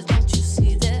us, don't you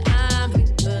see that I'm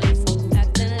here well if I'm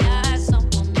acting like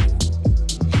someone else?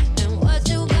 And what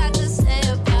you got to say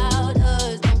about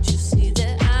us, don't you see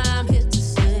that I'm here to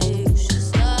say you should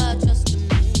start trusting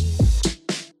me?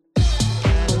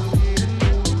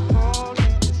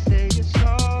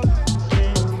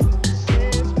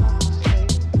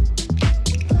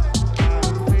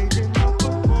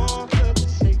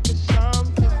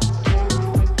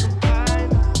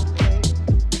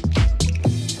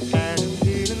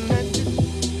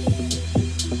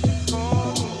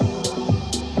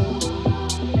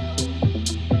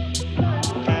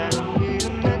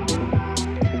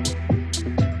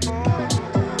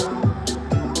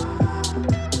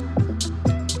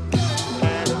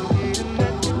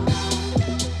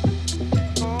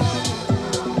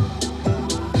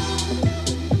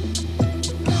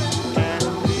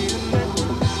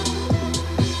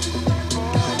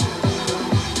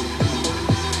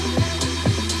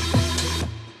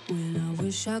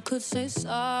 Wish I could say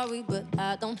sorry, but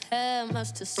I don't have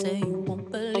much to say. You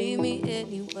won't believe me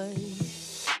anyway.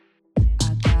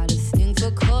 I got a thing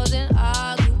for causing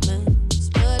arguments,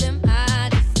 but in my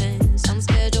defense, I'm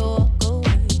scared you'll walk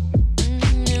away.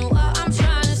 And what I'm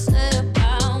trying to say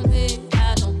about me,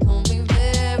 I don't know me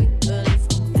very well if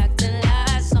I'm acting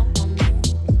like someone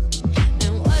else.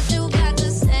 And what you got to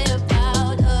say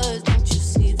about us, don't you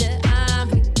see that I'm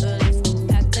here well if I'm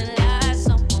acting like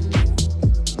someone else?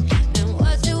 And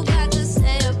what you got to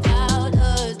say about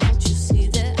us, don't you see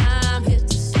that I'm here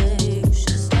to say you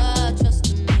should start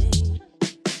trusting me?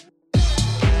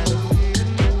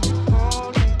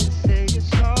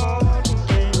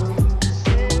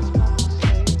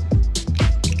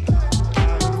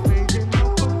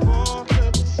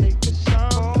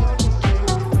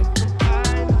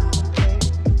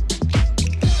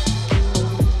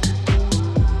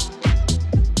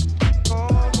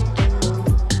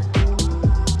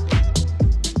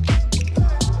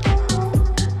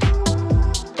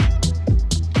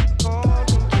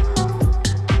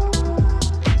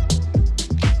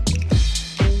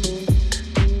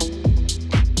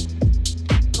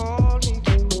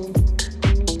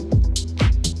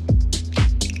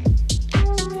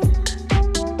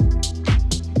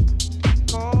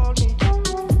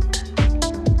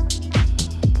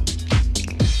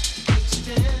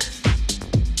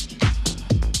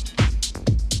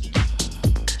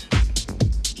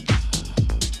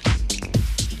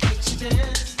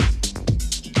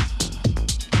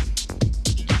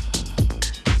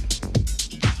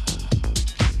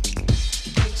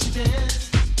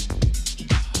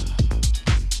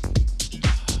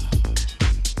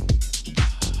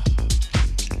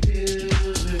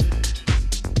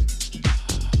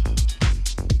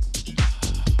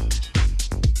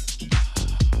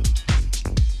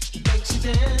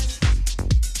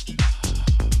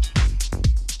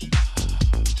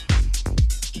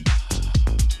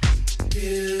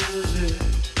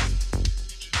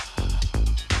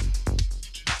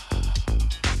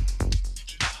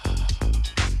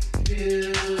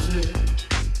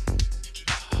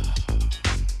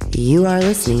 You are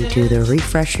listening to the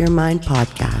Refresh Your Mind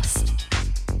podcast.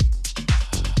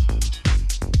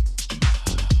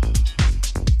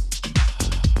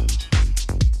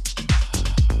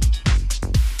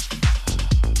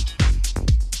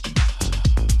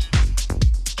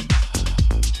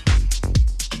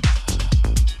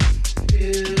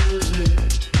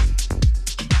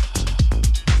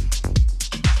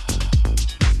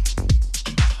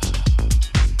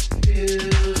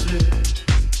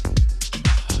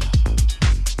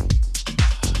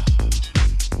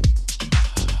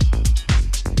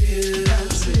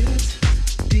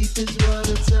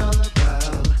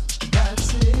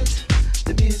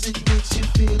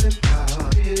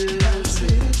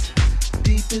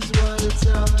 it's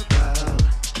all about.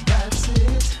 That's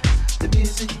it. The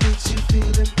music makes you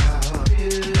feel empowered.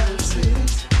 Yeah, that's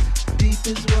it. Deep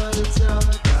is what it's all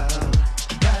about.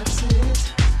 That's it.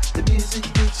 The music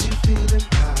makes you feel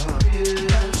empowered. Yeah,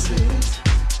 that's it.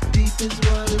 Deep is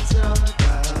what it's all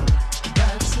about.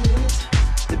 That's it.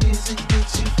 The music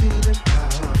makes you feel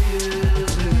empowered. Yeah.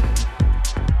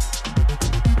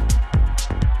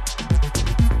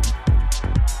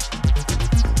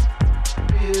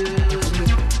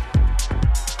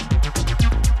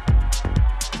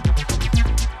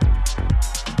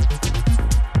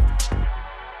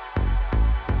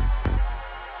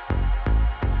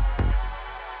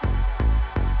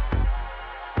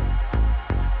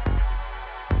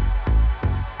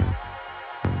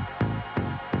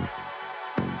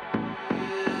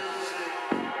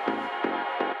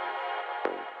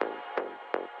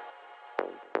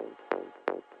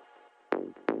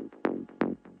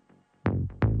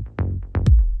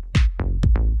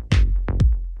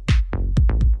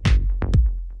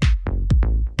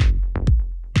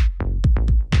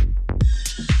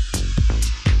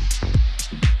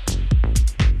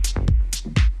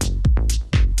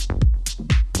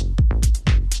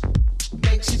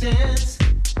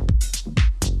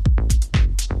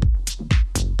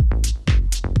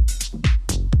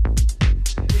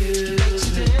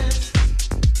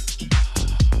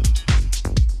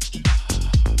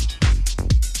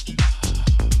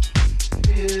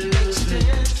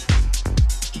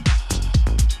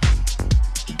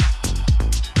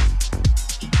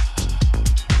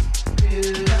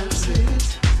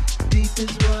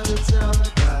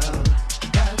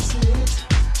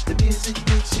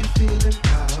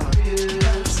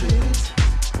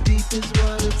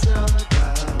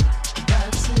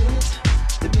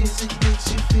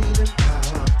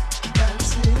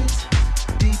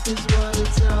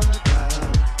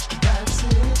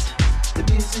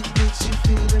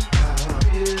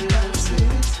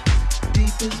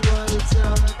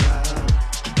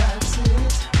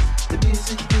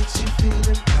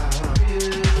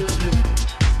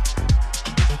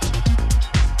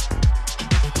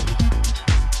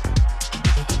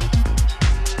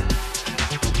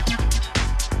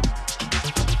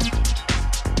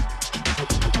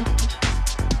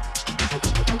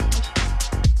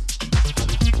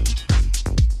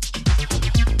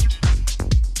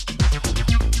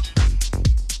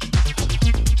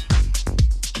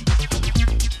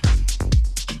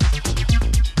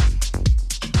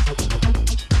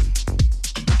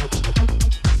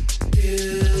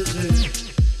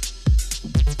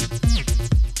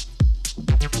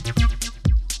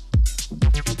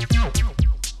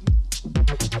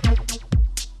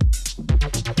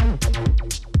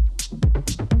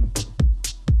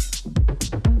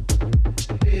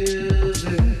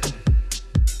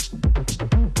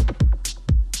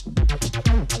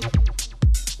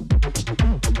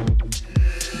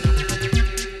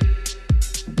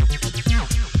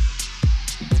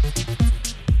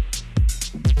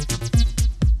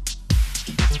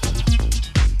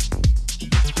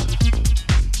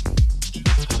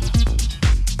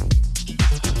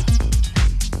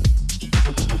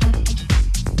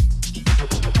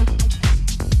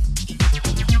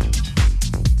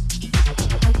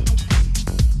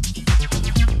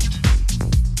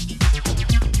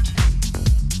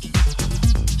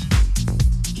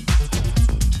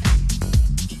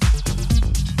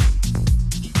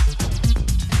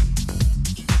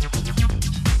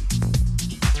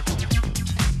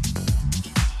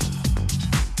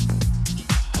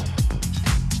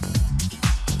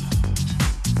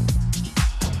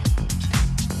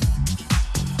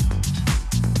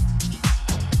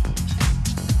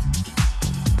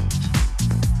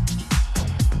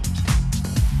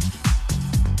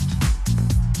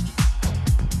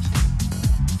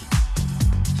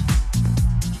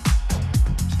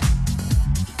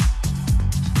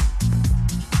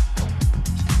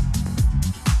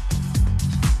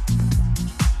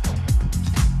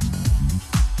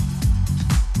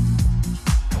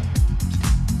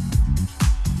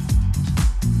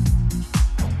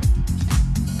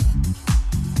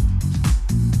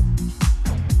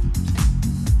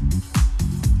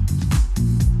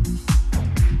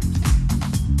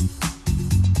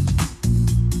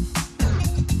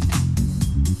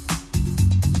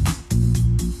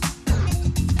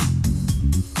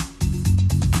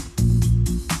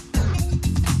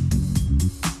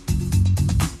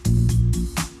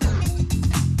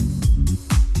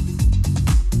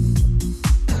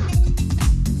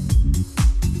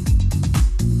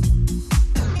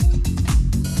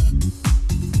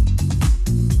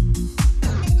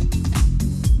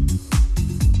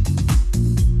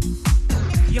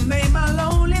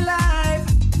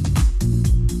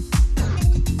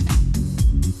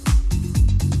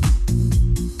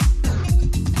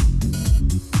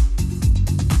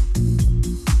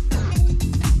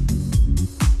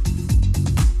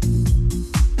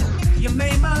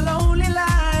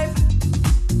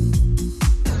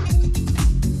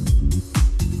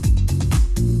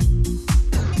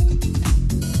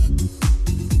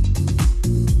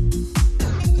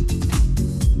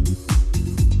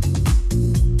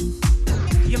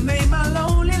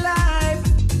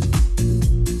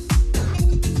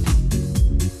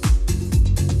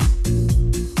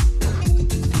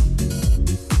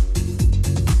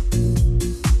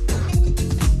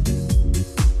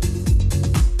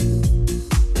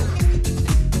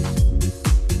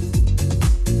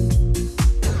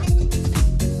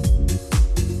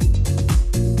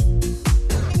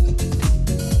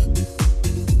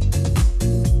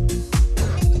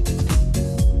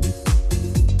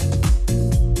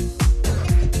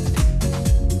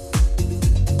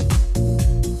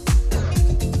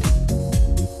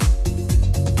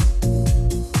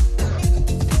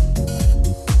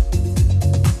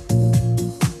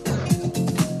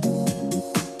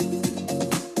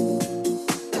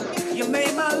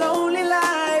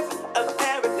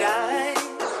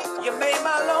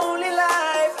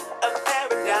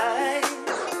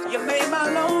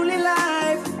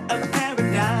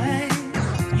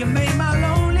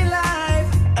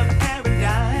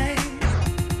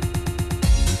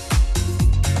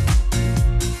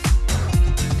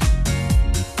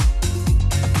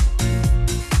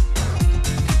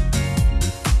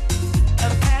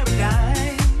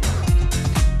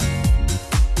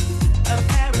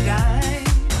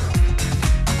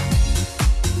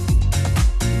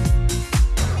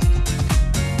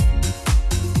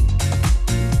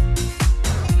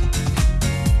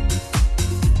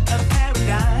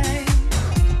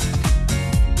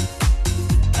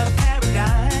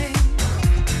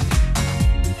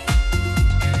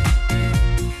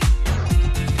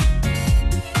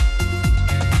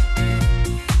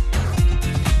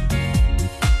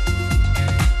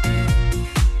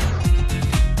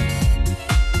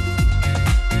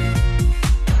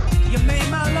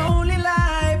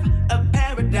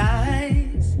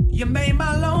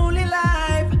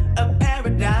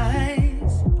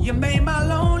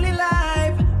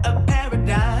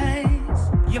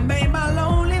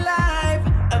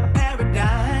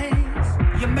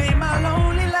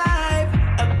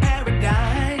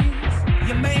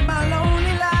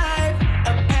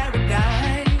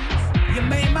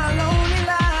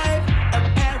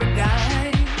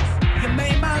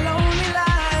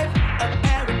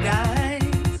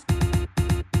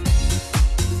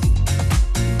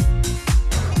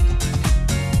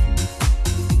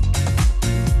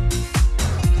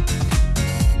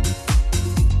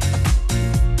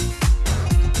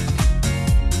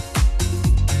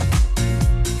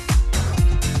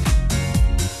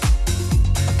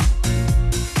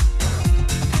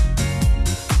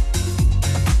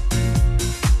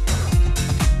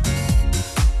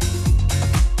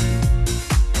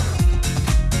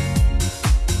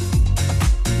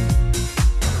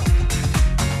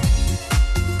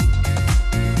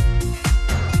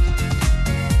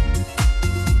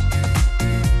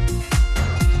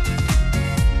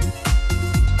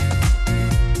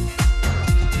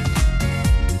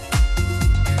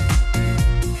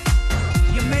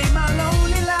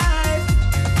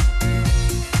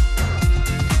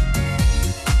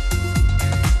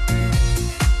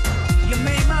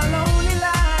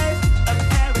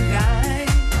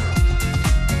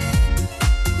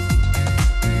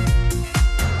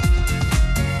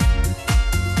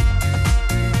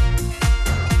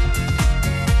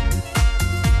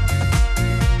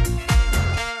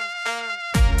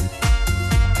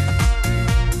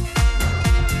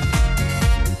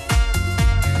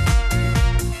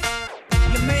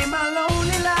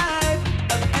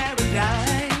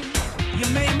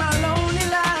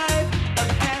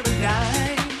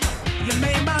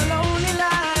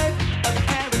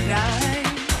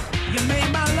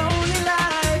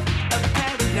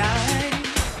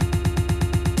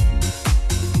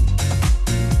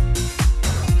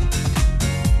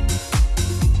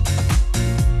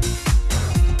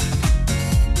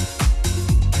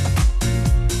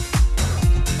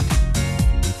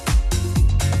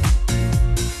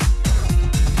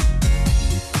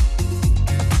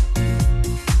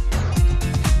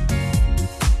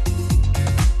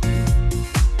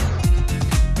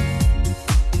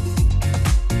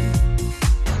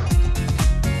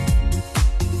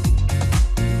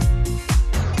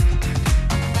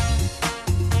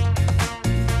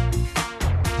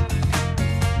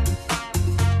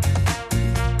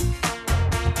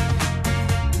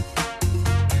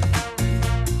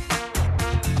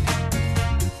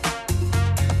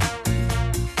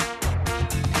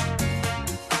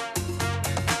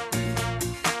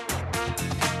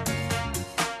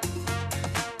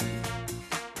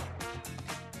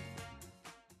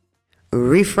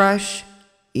 refresh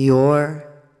your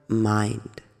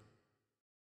mind.